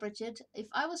 oh, hello, Bridget. If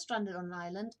I was stranded on an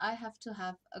island, I have to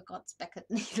have a God's Beckett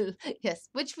needle. Yes,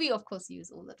 which we, of course,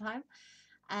 use all the time.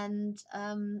 And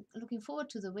looking forward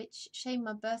to the witch. Shame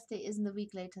my birthday isn't a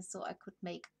week later, so I could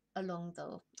make along,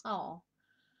 though. Oh.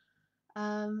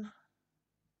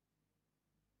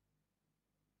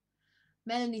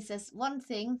 Melanie says, one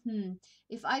thing,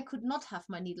 if I could not have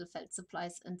my needle felt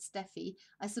supplies and Steffi,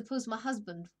 I suppose my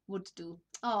husband would do.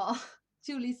 Oh,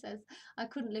 Julie says, I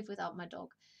couldn't live without my dog.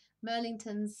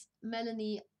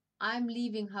 Melanie, I'm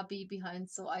leaving hubby behind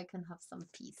so I can have some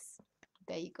peace.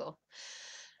 There you go.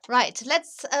 Right,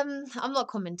 let's I'm not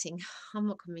commenting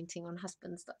on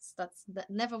husbands. That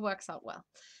never works out well.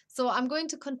 So I'm going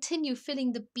to continue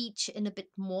filling the beach in a bit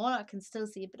more. I can still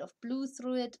see a bit of blue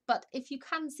through it, but if you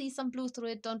can see some blue through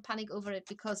it, don't panic over it,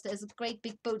 because there's a great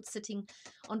big boat sitting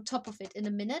on top of it in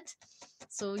a minute.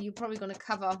 So you're probably going to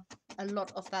cover a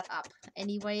lot of that up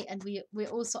anyway, and we're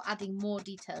also adding more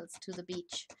details to the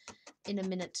beach in a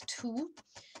minute too.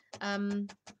 I'm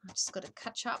just got to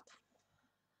catch up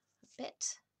a bit.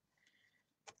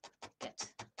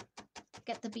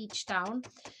 Get the beach down.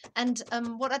 And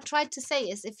what I tried to say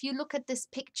is, if you look at this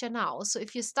picture now, so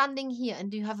if you're standing here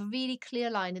and you have a really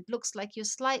clear line, it looks like you're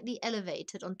slightly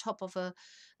elevated on top of a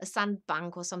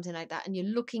sandbank or something like that, and you're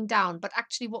looking down. But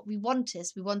actually what we want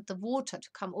the water to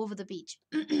come over the beach.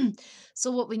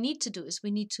 So what we need to do is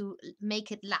we need to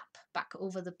make it lap back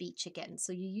over the beach again.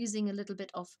 So you're using a little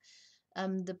bit of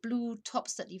the blue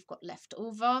tops that you've got left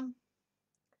over,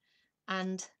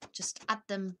 and just add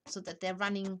them so that they're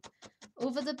running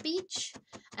over the beach.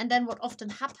 And then what often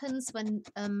happens when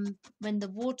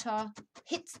the water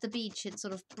hits the beach, it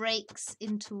sort of breaks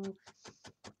into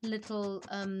little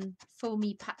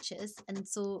foamy patches. And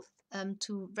so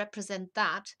to represent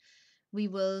that, we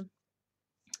will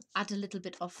add a little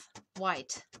bit of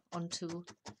white onto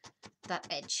that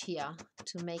edge here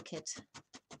to make it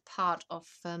part of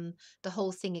the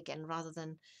whole thing again, rather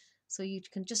than, so you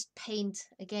can just paint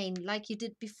again like you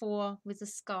did before with the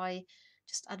sky,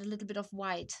 just add a little bit of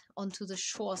white onto the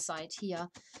shore side here.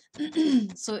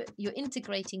 So you're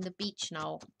integrating the beach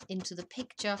now into the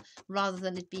picture, rather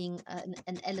than it being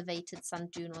an elevated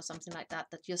sand dune or something like that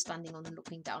you're standing on and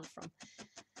looking down from.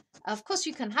 Of course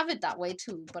you can have it that way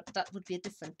too, but that would be a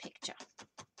different picture.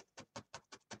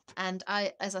 And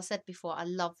as I said before, I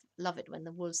love it when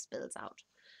the wool spills out.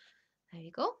 There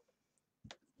you go.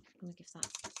 I'm going to give that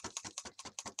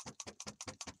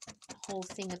whole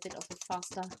thing a bit of a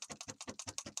faster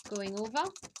going over.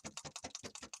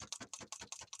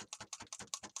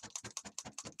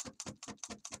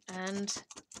 And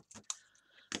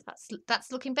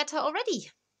that's looking better already.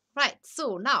 Right,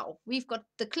 so now we've got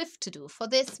the cliff to do. For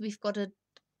this, we've got a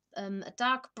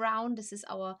dark brown. This is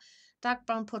our dark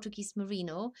brown Portuguese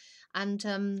Merino. And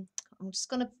I'm just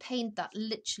going to paint that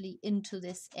literally into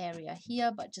this area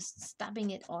here by just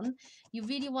stabbing it on. You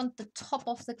really want the top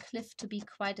of the cliff to be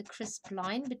quite a crisp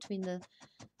line between the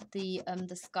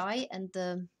sky and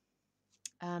the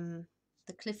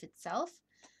cliff itself.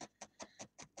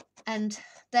 And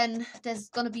then there's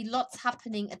going to be lots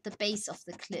happening at the base of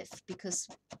the cliff, because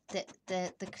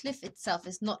the cliff itself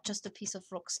is not just a piece of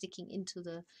rock sticking into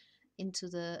the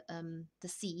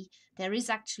sea. There is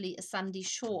actually a sandy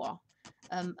shore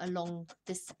along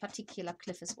this particular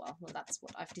cliff as well. Well, that's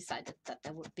what I've decided that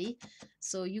there would be.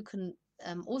 So you can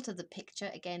alter the picture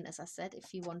again, as I said,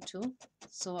 if you want to.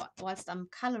 So whilst I'm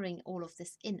coloring all of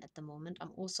this in at the moment,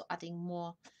 I'm also adding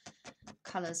more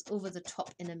colors over the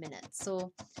top in a minute.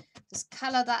 So just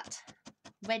color that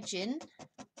wedge in,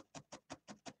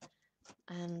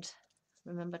 and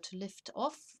remember to lift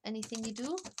off anything you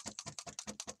do.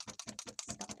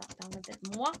 Step that down a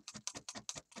bit more.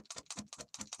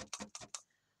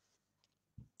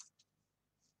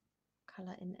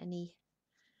 Color in any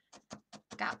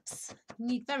gaps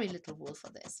need very little wool for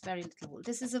this, very little wool.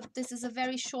 This is a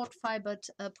very short fibered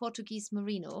Portuguese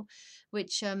merino,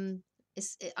 which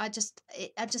I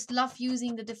just love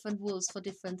using the different wools for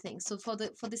different things. So for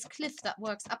this cliff, that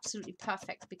works absolutely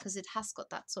perfect because it has got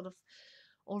that sort of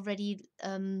already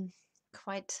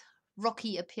quite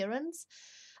rocky appearance.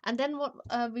 And then what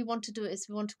we want to do is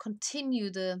we want to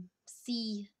continue the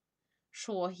sea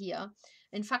shore here.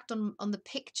 In fact, on the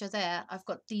picture there, I've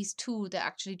got these two, they're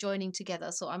actually joining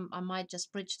together. So I might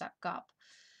just bridge that gap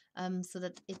so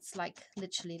that it's like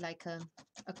literally like a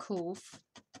cove.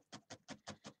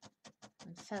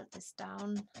 And felt this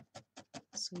down.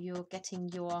 So you're getting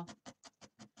your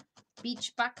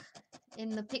beach back in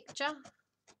the picture.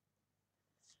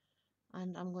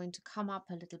 And I'm going to come up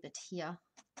a little bit here.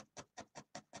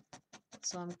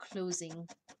 So I'm closing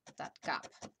that gap.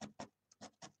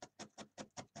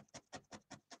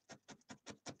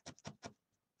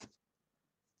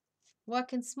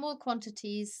 Work in small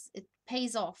quantities, it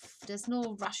pays off. There's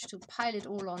no rush to pile it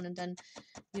all on and then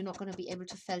you're not going to be able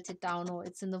to felt it down, or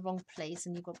it's in the wrong place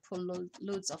and you've got to pull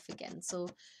loads off again. So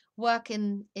work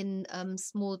in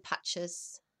small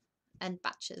patches and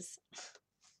batches.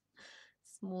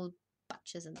 Small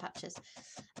batches and patches.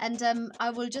 And I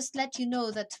will just let you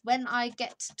know that when I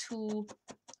get to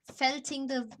felting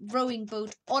the rowing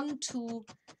boat onto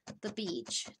the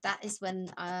beach, that is when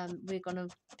we're gonna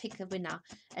pick a winner.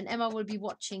 And Emma will be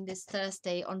watching this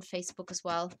Thursday on Facebook as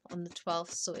well, on the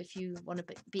 12th. So if you want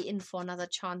to be in for another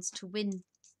chance to win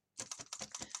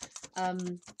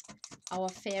our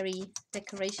fairy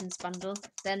decorations bundle,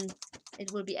 then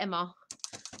it will be Emma.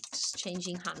 Just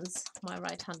changing hands. My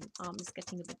right hand arm is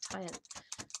getting a bit tired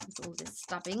with all this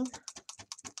stabbing.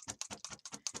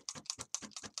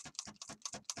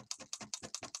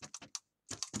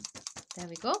 There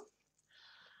we go.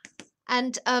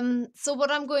 And so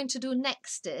what I'm going to do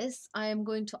next is I am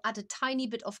going to add a tiny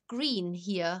bit of green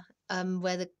here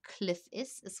where the cliff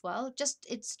is as well.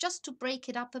 It's just to break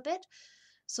it up a bit.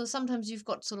 So sometimes you've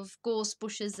got sort of gorse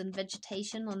bushes and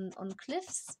vegetation on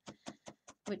cliffs,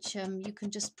 which you can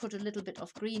just put a little bit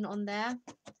of green on there.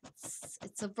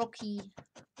 It's a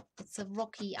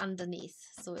rocky underneath,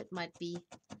 so it might be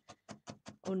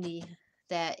only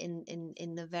there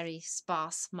in a very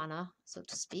sparse manner, so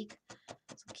to speak.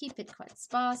 So keep it quite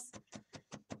sparse,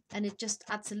 and it just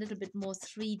adds a little bit more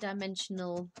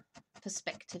three-dimensional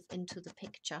perspective into the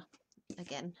picture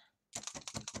again.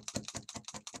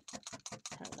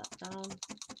 Tear that down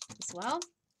as well.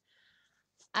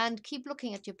 And keep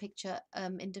looking at your picture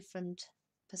in different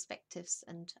perspectives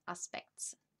and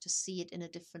aspects. Just see it in a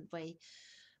different way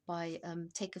by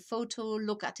take a photo,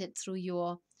 look at it through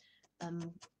your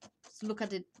look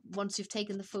at it once you've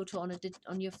taken the photo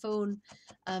on your phone.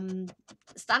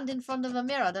 Stand in front of a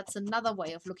mirror. That's another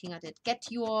way of looking at it. Get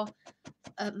your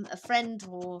a friend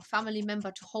or family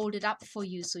member to hold it up for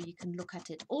you so you can look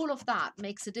at it. All of that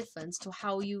makes a difference to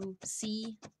how you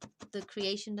see the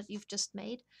creation that you've just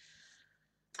made.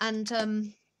 And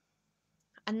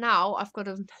now I've got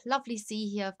a lovely sea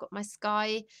here. I've got my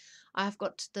sky. I've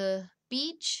got the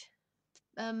beach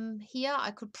here. I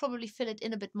could probably fill it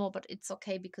in a bit more, but it's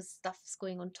okay because stuff's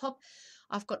going on top.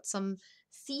 I've got some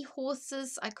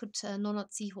seahorses. I could no,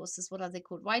 not seahorses, what are they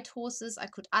called, white horses. I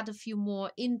could add a few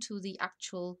more into the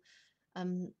actual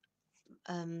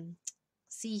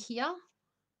sea here.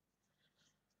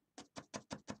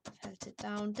 Felt it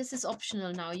down. This is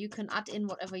optional now. You can add in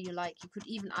whatever you like. You could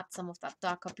even add some of that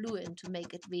darker blue in to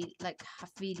make it really like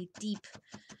have really deep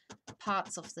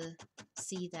parts of the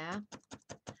sea there.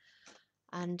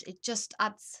 And it just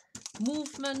adds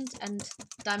movement and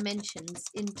dimensions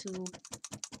into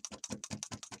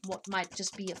what might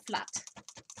just be a flat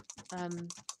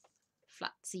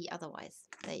sea otherwise.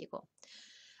 There you go.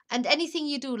 And anything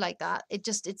you do like that,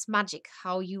 it's magic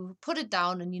how you put it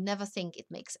down and you never think it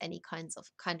makes any kind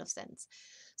of sense.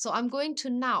 So I'm going to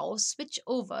now switch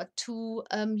over to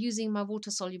using my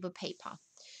water-soluble paper.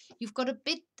 You've got a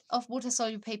bit of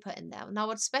water-soluble paper in there. Now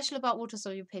what's special about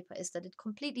water-soluble paper is that it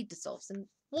completely dissolves in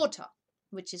water,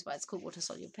 which is why it's called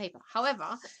water-soluble paper.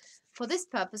 However, for this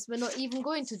purpose, we're not even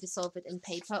going to dissolve it in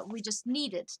paper. We just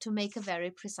need it to make a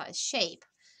very precise shape.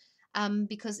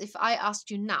 Because if I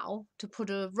asked you now to put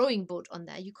a rowing boat on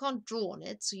there, you can't draw on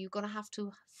it. So you're going to have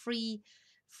to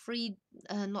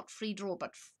not free draw,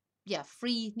 but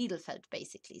free needle felt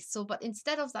basically. So, but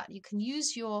instead of that, you can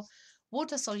use your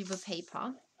water-soluble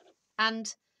paper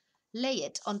and lay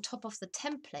it on top of the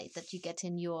template that you get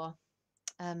in your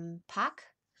pack.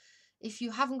 If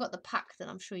you haven't got the pack, then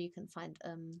I'm sure you can find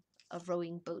a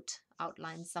rowing boat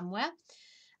outline somewhere.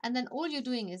 And then all you're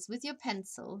doing is with your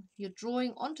pencil, you're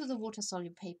drawing onto the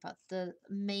water-soluble paper the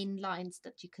main lines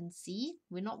that you can see.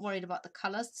 We're not worried about the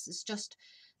colors. This is just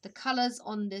the colors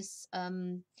on this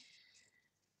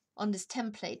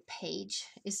template page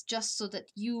is just so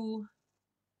that you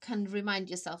can remind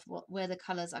yourself where the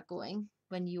colors are going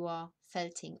when you are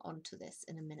felting onto this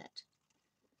in a minute.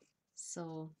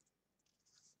 So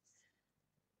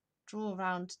draw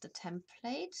around the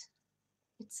template.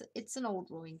 It's an old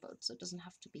rowing boat, so it doesn't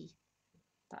have to be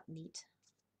that neat.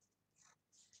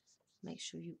 Make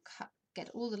sure you get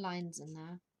all the lines in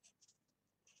there,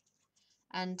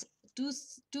 and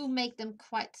do make them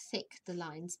quite thick, the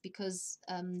lines, because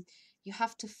you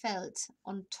have to felt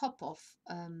on top of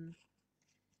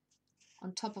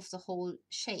the whole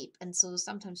shape, and so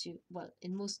sometimes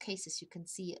in most cases you can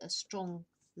see a strong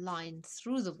line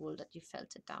through the wool that you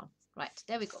felted down. Right,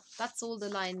 there we go. That's all the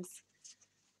lines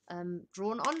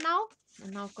drawn on now,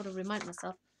 and now I've got to remind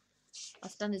myself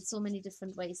I've done it so many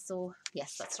different ways. So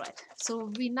yes, that's right. So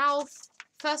we now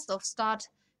first off start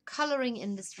coloring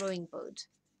in this rowing boat.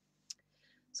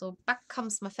 So back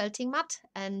comes my felting mat,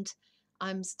 and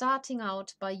I'm starting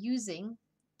out by using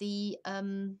the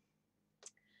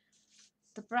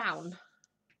brown,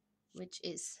 which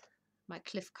is my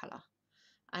cliff color,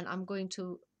 and I'm going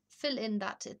to fill in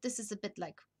that. This is a bit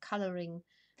like coloring,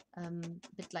 a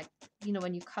bit like, you know,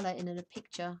 when you color in a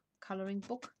picture coloring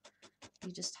book,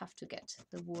 you just have to get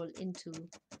the wool into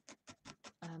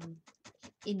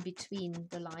in between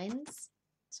the lines.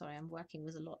 Sorry, I'm working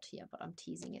with a lot here, but I'm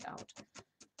teasing it out.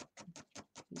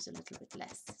 Use a little bit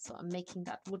less. So I'm making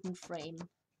that wooden frame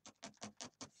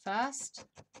first.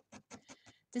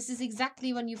 This is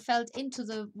exactly when you felt into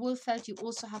the wool felt, you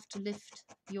also have to lift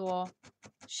your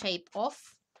shape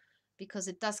off, because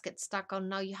it does get stuck on.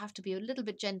 Now you have to be a little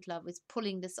bit gentler with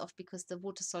pulling this off, because the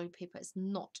water soluble paper is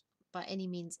not by any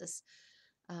means as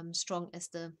strong as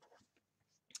the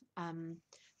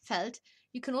felt.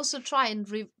 You can also try and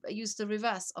use the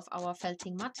reverse of our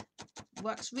felting mat.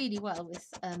 Works really well with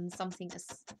something as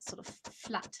sort of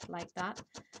flat like that.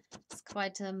 It's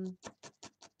quite a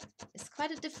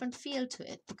different feel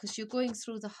to it, because you're going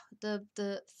through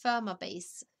the firmer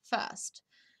base first,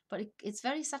 but it's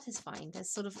very satisfying.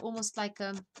 There's sort of almost like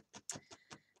the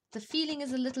feeling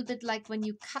is a little bit like when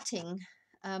you're cutting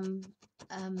a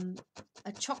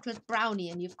chocolate brownie,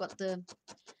 and you've got the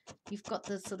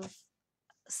sort of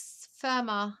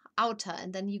firmer outer,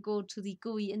 and then you go to the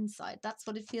gooey inside. That's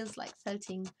what it feels like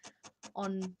felting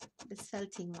on this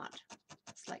felting mat.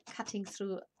 It's like cutting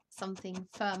through something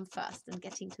firm first and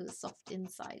getting to the soft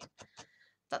inside.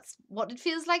 That's what it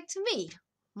feels like to me.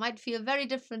 Might feel very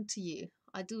different to you.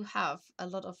 I do have a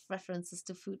lot of references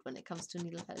to food when it comes to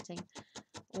needle felting,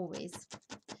 always.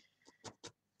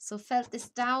 So felt this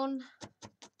down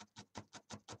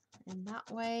in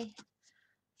that way,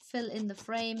 fill in the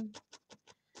frame.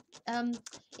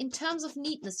 In terms of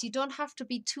neatness, you don't have to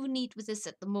be too neat with this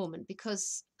at the moment,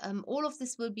 because all of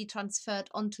this will be transferred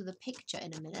onto the picture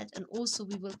in a minute, and also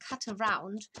we will cut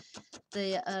around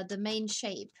the main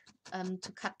shape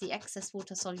to cut the excess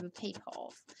water soluble paper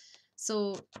off.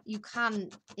 So you can,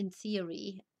 in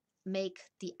theory, make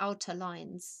the outer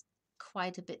lines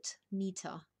quite a bit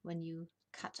neater when you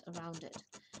cut around it.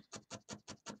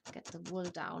 Get the wool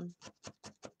down.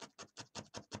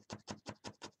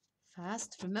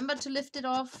 First, remember to lift it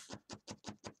off.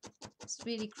 It's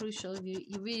really crucial.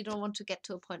 You really don't want to get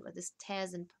to a point where this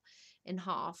tears in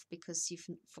half because you've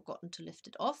forgotten to lift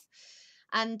it off.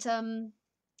 And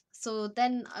so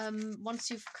then once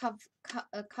you've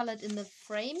colored in the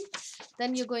frame,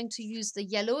 then you're going to use the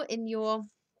yellow in your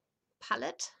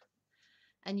palette,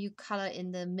 and you color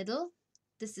in the middle.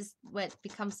 This is where it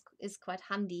is quite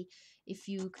handy if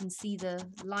you can see the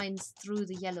lines through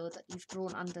the yellow that you've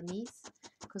drawn underneath,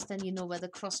 because then you know where the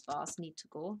crossbars need to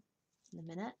go in a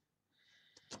minute.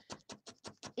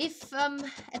 If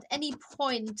at any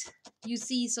point you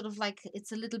see sort of like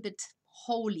it's a little bit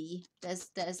holy,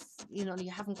 there's you know, you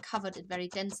haven't covered it very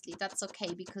densely, that's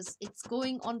okay, because it's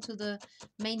going onto the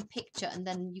main picture, and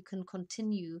then you can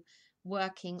continue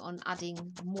working on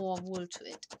adding more wool to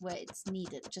it where it's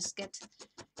needed. Just get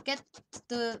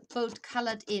the boat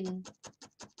colored in,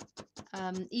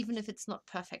 even if it's not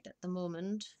perfect at the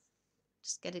moment.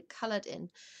 Just get it colored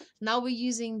in. Now we're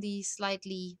using the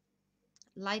slightly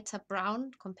lighter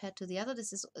brown compared to the other.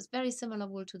 This is very similar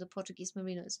wool to the Portuguese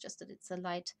Merino. It's just that it's a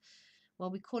light, well,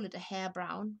 we call it a hair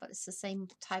brown, but it's the same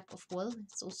type of wool.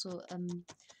 It's also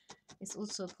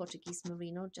a Portuguese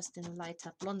Merino, just in a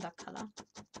lighter blonder color.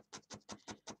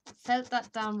 Felt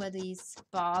that down where these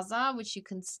bars are, which you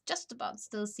can just about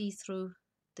still see through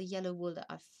the yellow wool that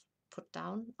I've put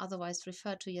down. Otherwise,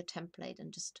 refer to your template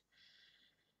and just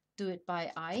do it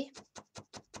by eye.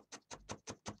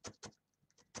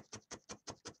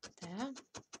 There.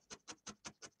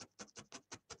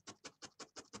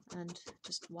 And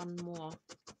just one more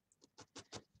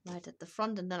right at the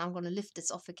front, and then I'm going to lift this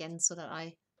off again so that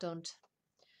I don't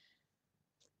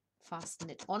fasten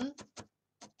it on.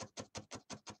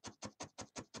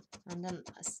 And then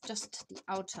it's just the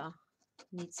outer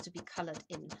needs to be colored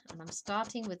in, and I'm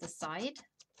starting with the side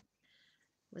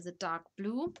with a dark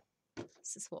blue.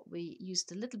 This is what we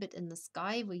used a little bit in the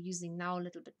sky. We're using now a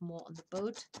little bit more on the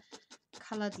boat.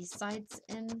 Color these sides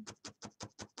in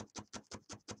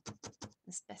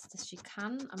as best as you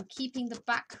can. I'm keeping the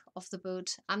back of the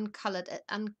boat uncolored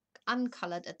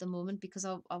at the moment because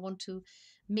I want to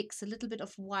mix a little bit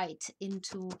of white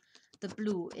into the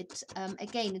blue. It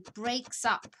again, it breaks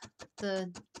up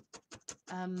the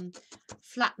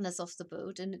flatness of the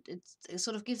boat, and it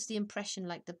sort of gives the impression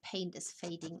like the paint is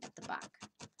fading at the back.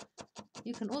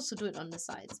 You can also do it on the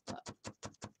sides, but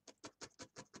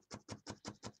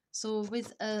so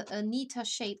with a neater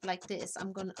shape like this,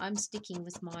 I'm sticking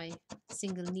with my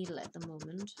single needle at the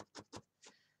moment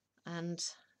and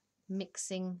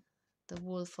mixing the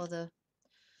wool for the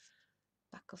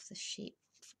back of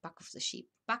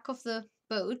the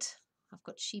boat. I've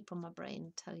got sheep on my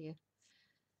brain, tell you.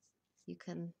 You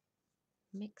can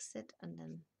mix it and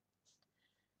then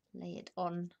lay it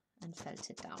on and felt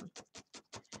it down.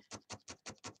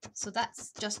 So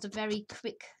that's just a very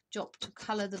quick job to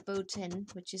color the boat in,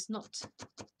 which is not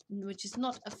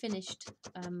a finished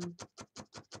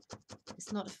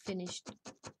it's not a finished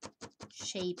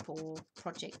shape or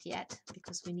project yet,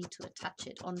 because we need to attach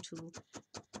it onto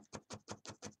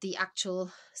the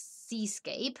actual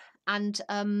seascape, and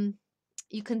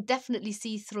you can definitely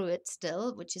see through it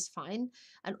still, which is fine.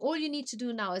 And all you need to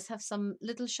do now is have some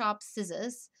little sharp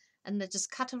scissors and then just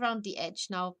cut around the edge.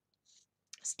 Now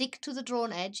stick to the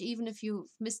drawn edge, even if you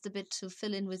missed a bit to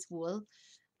fill in with wool.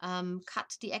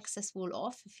 Cut the excess wool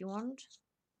off if you want.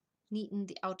 Neaten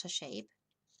the outer shape.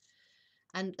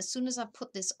 And as soon as I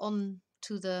put this on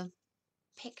to the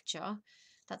picture,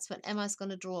 that's when Emma's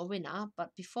going to draw a winner.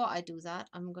 But before I do that,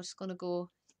 I'm just going to go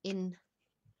in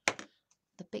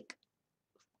the big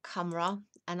camera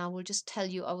and I will just tell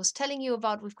you, I was telling you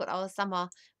about, we've got our summer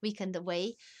weekend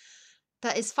away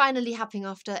that is finally happening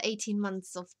after 18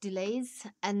 months of delays,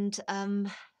 and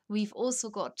we've also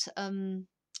got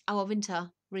our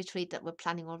winter retreat that we're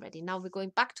planning already. Now we're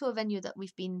going back to a venue that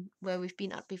we've been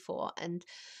at before, and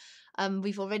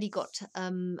we've already got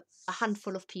a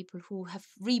handful of people who have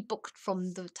rebooked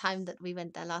from the time that we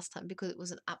went there last time, because it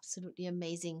was an absolutely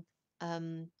amazing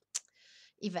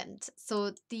event.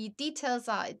 So the details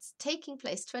are, it's taking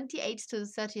place 28th to the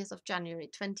 30th of January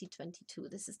 2022.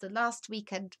 This is the last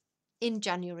weekend in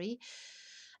January.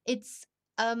 It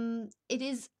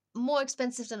is more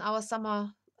expensive than our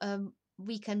summer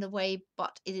weekend away,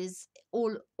 but it is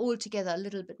altogether a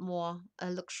little bit more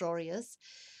luxurious.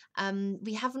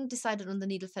 We haven't decided on the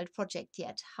Needlefeld project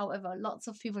yet. However, lots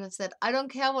of people have said, I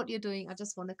don't care what you're doing, I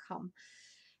just want to come.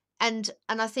 And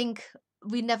I think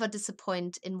we never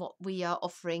disappoint in what we are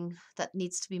offering that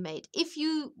needs to be made. If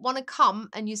you want to come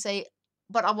and you say,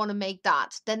 but I want to make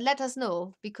that, then let us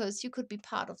know, because you could be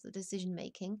part of the decision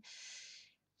making.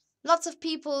 Lots of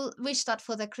people wish that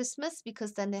for their Christmas,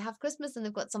 because then they have Christmas and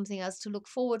they've got something else to look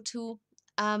forward to.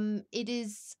 It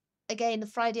is, again, a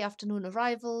Friday afternoon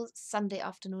arrival, Sunday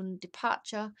afternoon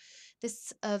departure.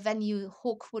 This venue,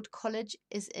 Hawkwood College,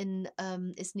 is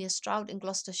near Stroud in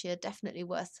Gloucestershire. Definitely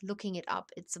worth looking it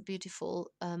up. It's a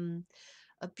beautiful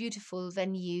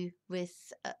venue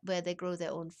with where they grow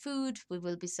their own food. We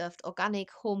will be served organic,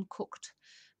 home cooked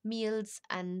meals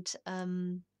and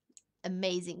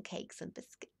amazing cakes and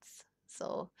biscuits.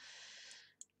 So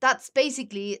that's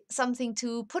basically something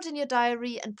to put in your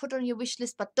diary and put on your wish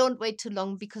list, but don't wait too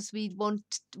long, because we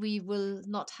will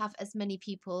not have as many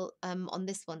people on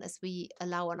this one as we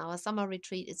allow on our summer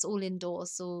retreat. It's all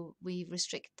indoors, so we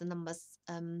restrict the numbers.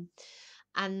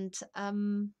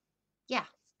 Yeah,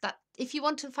 that if you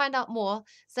want to find out more,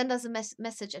 send us a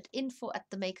message at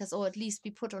info@themakers, or at least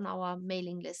be put on our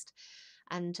mailing list,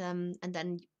 and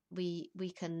then we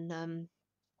can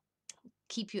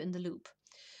keep you in the loop.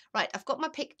 Right, I've got my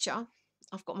picture,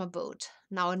 I've got my boat.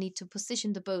 Now I need to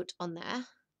position the boat on there,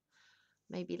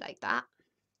 maybe like that.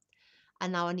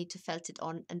 And now I need to felt it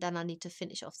on, and then I need to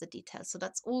finish off the details. So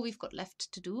that's all we've got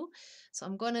left to do. So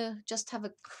I'm going to just have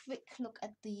a quick look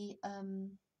at the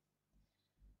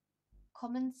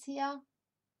comments here.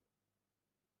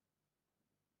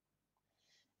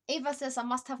 Ava says, I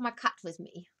must have my cat with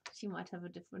me. She might have a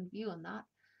different view on that.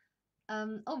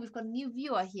 Oh, we've got a new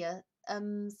viewer here.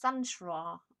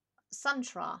 Sanshra.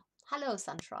 Sanshra. Hello,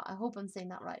 Sanshra. I hope I'm saying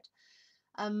that right.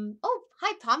 Oh,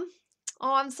 hi, Pam.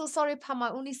 Oh, I'm so sorry, Pam.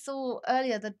 I only saw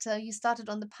earlier that you started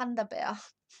on the panda bear.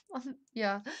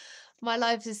 Yeah, my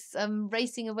life is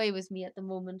racing away with me at the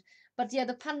moment. But yeah,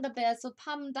 the panda bear. So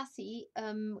Pam Duthie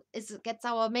is gets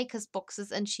our makers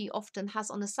boxes, and she often has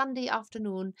on a Sunday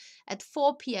afternoon at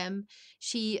 4 p.m.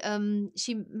 She opens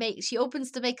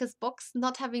the makers box,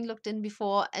 not having looked in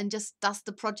before, and just does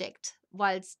the project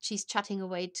whilst she's chatting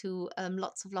away to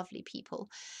lots of lovely people.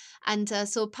 And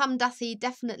so Pam Duthie,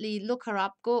 definitely look her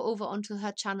up, go over onto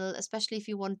her channel, especially if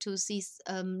you want to see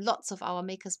lots of our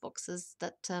makers boxes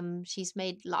that she's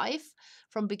made live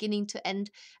from beginning to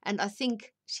end. And I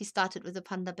think she started with the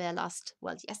panda bear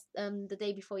the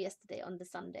day before yesterday on the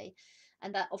Sunday.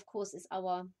 And that, of course, is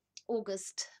our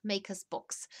August makers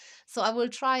box. So I will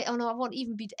try. Oh no, I won't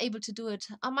even be able to do it.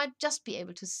 I might just be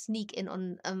able to sneak in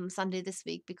on Sunday this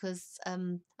week, because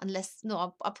unless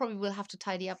no, I probably will have to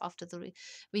tidy up after the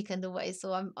weekend away.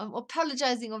 So I'm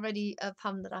apologizing already,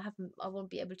 Pam, that I won't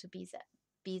be able to be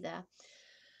there.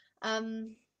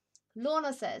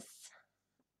 Lorna says,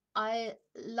 I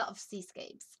love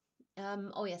seascapes.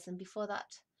 Oh yes, and before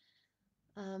that,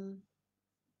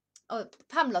 oh,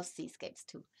 Pam loves seascapes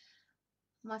too.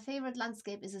 My favorite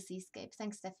landscape is a seascape.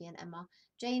 Thanks, Steffi and Emma.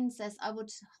 Jane says, I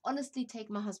would honestly take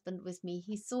my husband with me.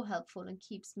 He's so helpful and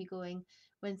keeps me going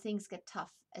when things get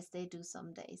tough, as they do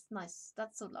some days. Nice.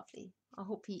 That's so lovely. I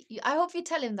hope you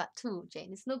tell him that too,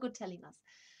 Jane. It's no good telling us.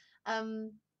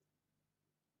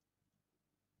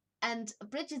 And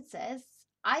Bridget says,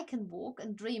 I can walk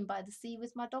and dream by the sea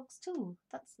with my dogs too.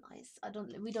 That's nice.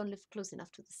 We don't live close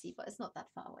enough to the sea, but it's not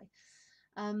that far away.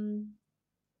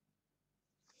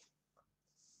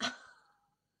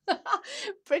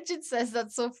 Bridget says,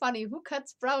 that's so funny. Who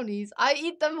cuts brownies? I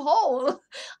eat them whole.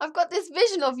 I've got this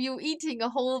vision of you eating a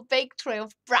whole bake tray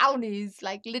of brownies,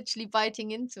 like literally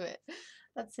biting into it.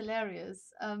 That's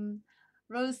hilarious.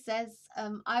 Rose says,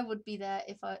 I would be there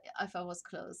if I was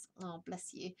close. Oh,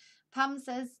 bless you. Pam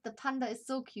says, the panda is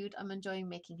so cute. I'm enjoying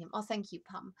making him. Oh, thank you,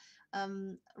 Pam.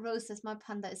 Rose says, my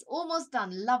panda is almost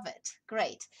done. Love it.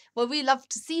 Great. Well, we love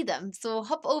to see them. So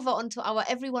hop over onto our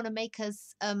Everyone a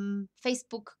Makers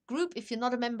Facebook group. If you're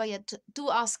not a member yet, do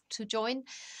ask to join,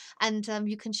 and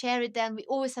you can share it then. We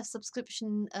always have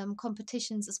subscription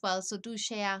competitions as well. So do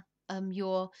share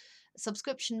your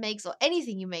subscription makes or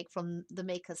anything you make from the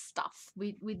makers stuff.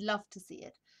 We'd love to see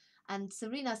it. And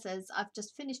Serena says, I've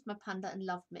just finished my panda and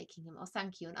loved making him. Oh,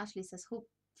 thank you. And Ashley says,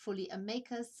 hopefully a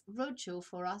makers roadshow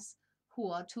for us who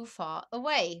are too far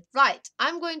away. Right,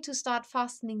 I'm going to start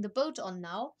fastening the boat on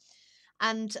now,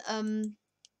 and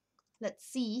let's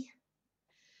see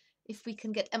if we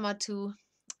can get Emma to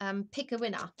pick a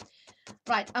winner.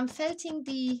 Right, I'm felting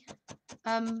the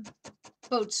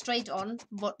boat straight on,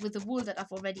 with the wool that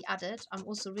I've already added. I'm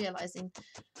also realizing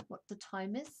what the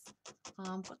time is.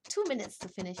 I've got 2 minutes to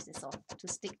finish this off, to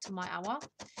stick to my hour.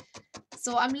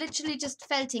 So I'm literally just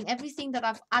felting everything that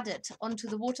I've added onto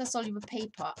the water-soluble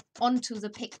paper, onto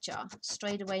the picture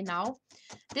straight away now.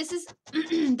 This is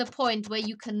the point where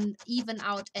you can even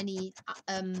out any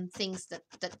things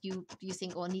that you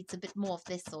think, or needs a bit more of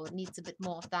this or needs a bit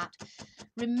more of that.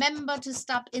 Remember to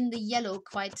stop in the yellow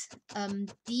quite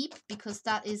deep, because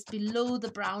that is below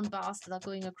the brown bars that are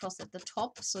going across at the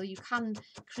top. So you can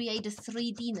create a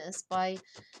 3D-ness by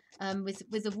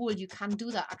with the wool. You can do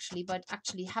that actually by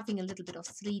actually having a little bit of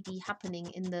 3D happening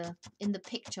in the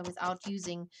picture without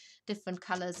using different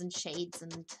colors and shades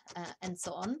and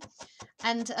so on.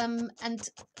 And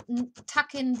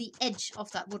tuck in the edge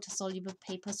of that water soluble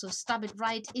paper, so stab it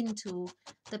right into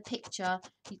the picture.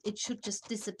 It should just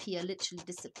disappear, literally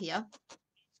disappear.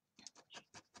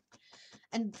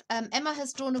 And Emma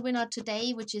has drawn a winner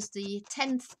today, which is the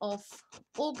 10th of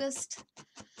August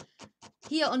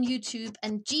here on YouTube,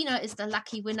 and Gina is the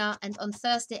lucky winner. And on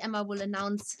Thursday, Emma will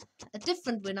announce a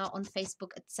different winner on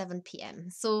Facebook at 7 p.m.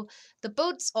 So the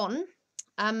boat's on.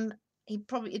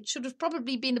 It should have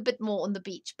probably been a bit more on the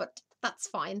beach, but that's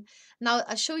fine. Now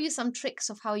I'll show you some tricks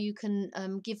of how you can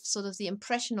give sort of the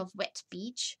impression of wet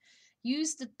beach.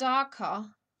 Use the darker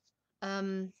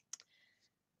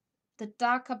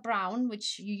brown,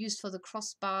 which you use for the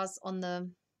crossbars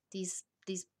on these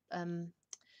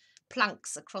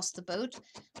planks across the boat.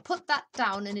 Put that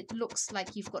down and it looks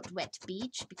like you've got wet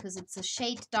beach, because it's a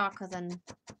shade darker than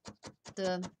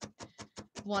the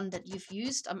one that you've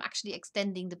used. I'm actually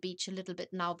extending the beach a little bit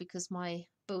now because my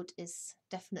boat is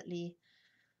definitely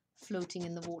floating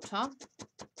in the water.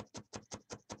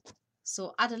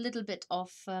 So add a little bit of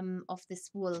this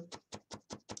wool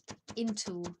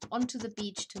onto the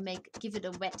beach to give it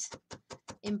a wet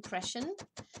impression.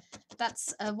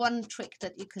 That's one trick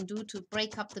that you can do to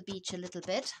break up the beach a little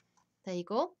bit. There you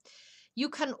go. You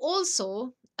can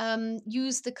also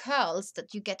use the curls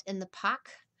that you get in the pack.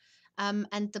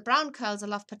 And the brown curls I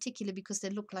love particularly because they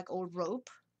look like old rope.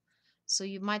 So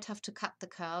you might have to cut the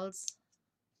curls.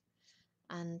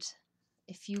 And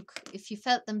if you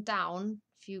felt them down,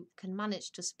 if you can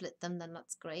manage to split them, then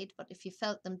that's great. But if you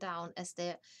felt them down as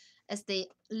they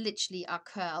literally are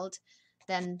curled,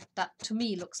 then that to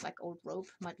me looks like old rope.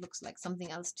 Might looks like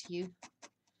something else to you,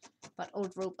 but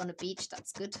old rope on a beach,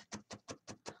 that's good.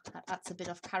 That adds a bit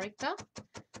of character.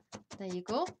 There you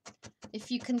go.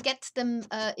 If you can get them,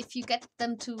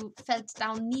 to felt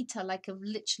down neater,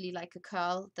 literally like a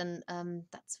curl, then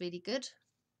that's really good.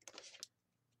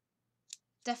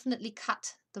 Definitely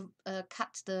cut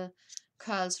the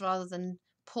curls rather than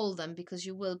pull them, because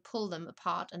you will pull them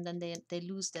apart and then they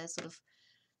lose their sort of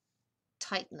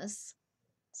tightness.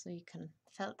 So you can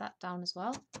felt that down as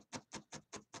well.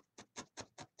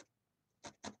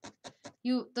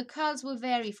 The curls will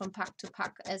vary from pack to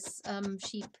pack, as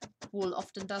sheep wool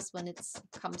often does when it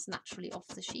comes naturally off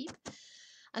the sheep.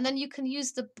 And then you can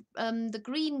use the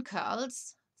green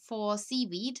curls for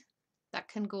seaweed. That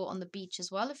can go on the beach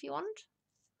as well if you want.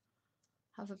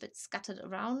 Have a bit scattered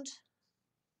around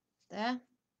there.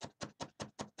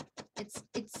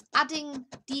 It's adding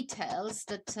details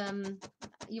that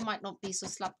you might not be so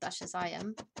slapdash as I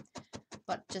am,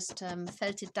 but just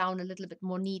felt it down a little bit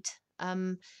more neat.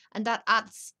 And that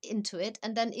adds into it.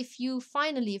 And then if you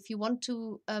want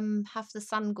to have the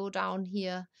sun go down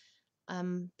here,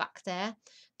 back there,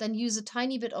 then use a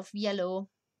tiny bit of yellow,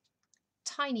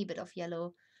 tiny bit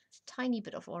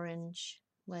of orange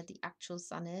where the actual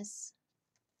sun is.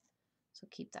 So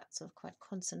keep that sort of quite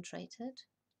concentrated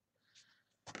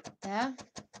there.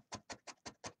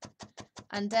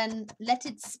 And then let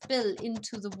it spill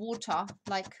into the water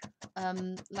like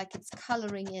it's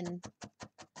coloring in,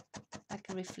 like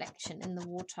a reflection in the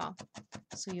water.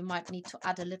 So you might need to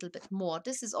add a little bit more.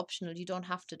 This is optional. You don't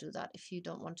have to do that if you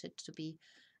don't want it to be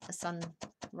a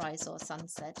sunrise or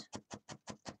sunset.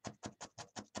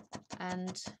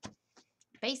 And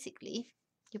basically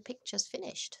your picture's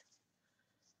finished.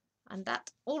 And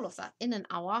all of that in an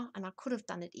hour, and I could have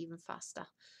done it even faster.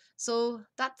 So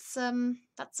that's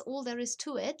all there is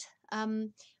to it.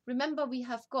 Remember, we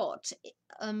have got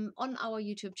on our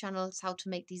YouTube channels how to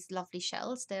make these lovely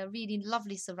shells. They're really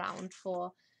lovely surround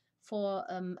for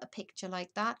a picture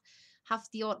like that. Have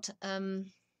the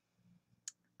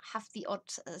odd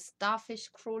starfish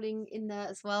crawling in there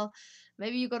as well.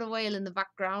 Maybe you got a whale in the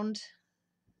background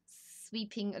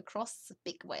sweeping across. A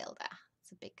big whale there.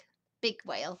 It's a big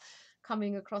whale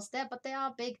coming across there, but they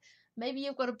are big. Maybe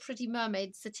you've got a pretty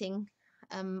mermaid sitting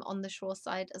on the shore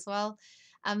side as well.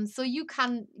 So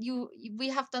we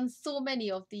have done so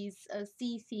many of these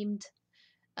sea themed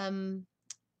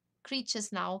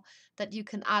creatures now that you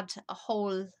can add a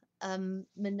whole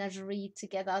menagerie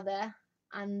together there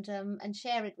and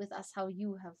share it with us how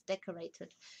you have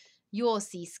decorated your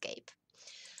seascape.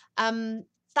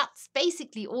 That's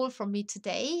basically all from me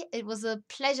today. It was a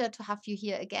pleasure to have you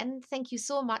here again. Thank you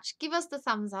so much. Give us the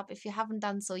thumbs up if you haven't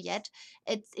done so yet.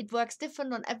 It works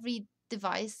different on every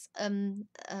device.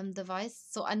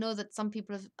 So I know that some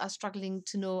people are struggling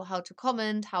to know how to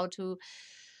comment, how to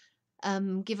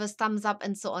give us thumbs up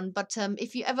and so on. But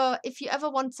if you ever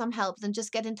want some help, then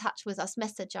just get in touch with us,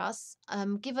 message us,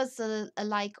 give us a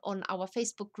like on our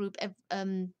Facebook group,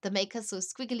 The Makers, so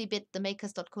squigglybit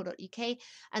themakers.co.uk,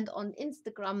 and on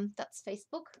Instagram, that's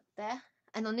Facebook there,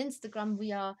 and on Instagram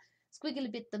we are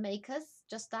squigglybit the makers,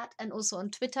 just that, and also on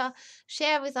Twitter.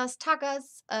 Share with us, tag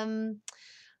us,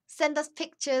 send us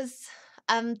pictures,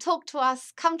 talk to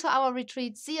us, come to our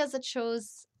retreat, see us at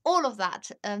shows, all of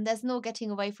that. There's no getting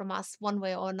away from us one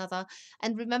way or another.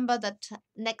 And remember that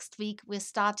next week we're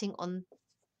starting on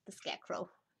the Scarecrow.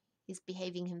 He's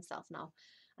behaving himself now.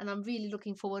 And I'm really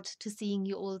looking forward to seeing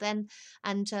you all then.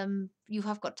 And you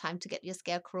have got time to get your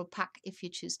Scarecrow pack if you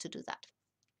choose to do that.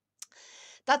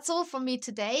 That's all from me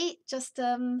today. Just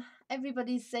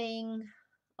everybody's saying,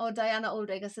 oh, Diana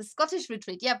Oldacre says Scottish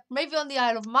retreat. Yeah, maybe on the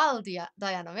Isle of Mull,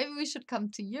 Diana. Maybe we should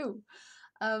come to you.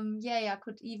 Yeah, I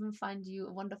could even find you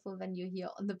a wonderful venue here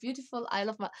on the beautiful Isle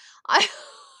of Mull.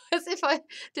 As if I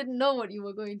didn't know what you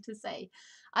were going to say.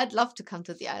 I'd love to come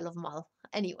to the Isle of Mull.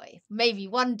 Anyway, maybe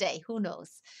one day, who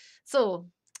knows. So,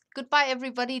 goodbye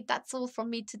everybody. That's all from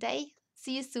me today.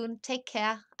 See you soon. Take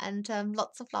care and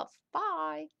lots of love.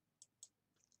 Bye.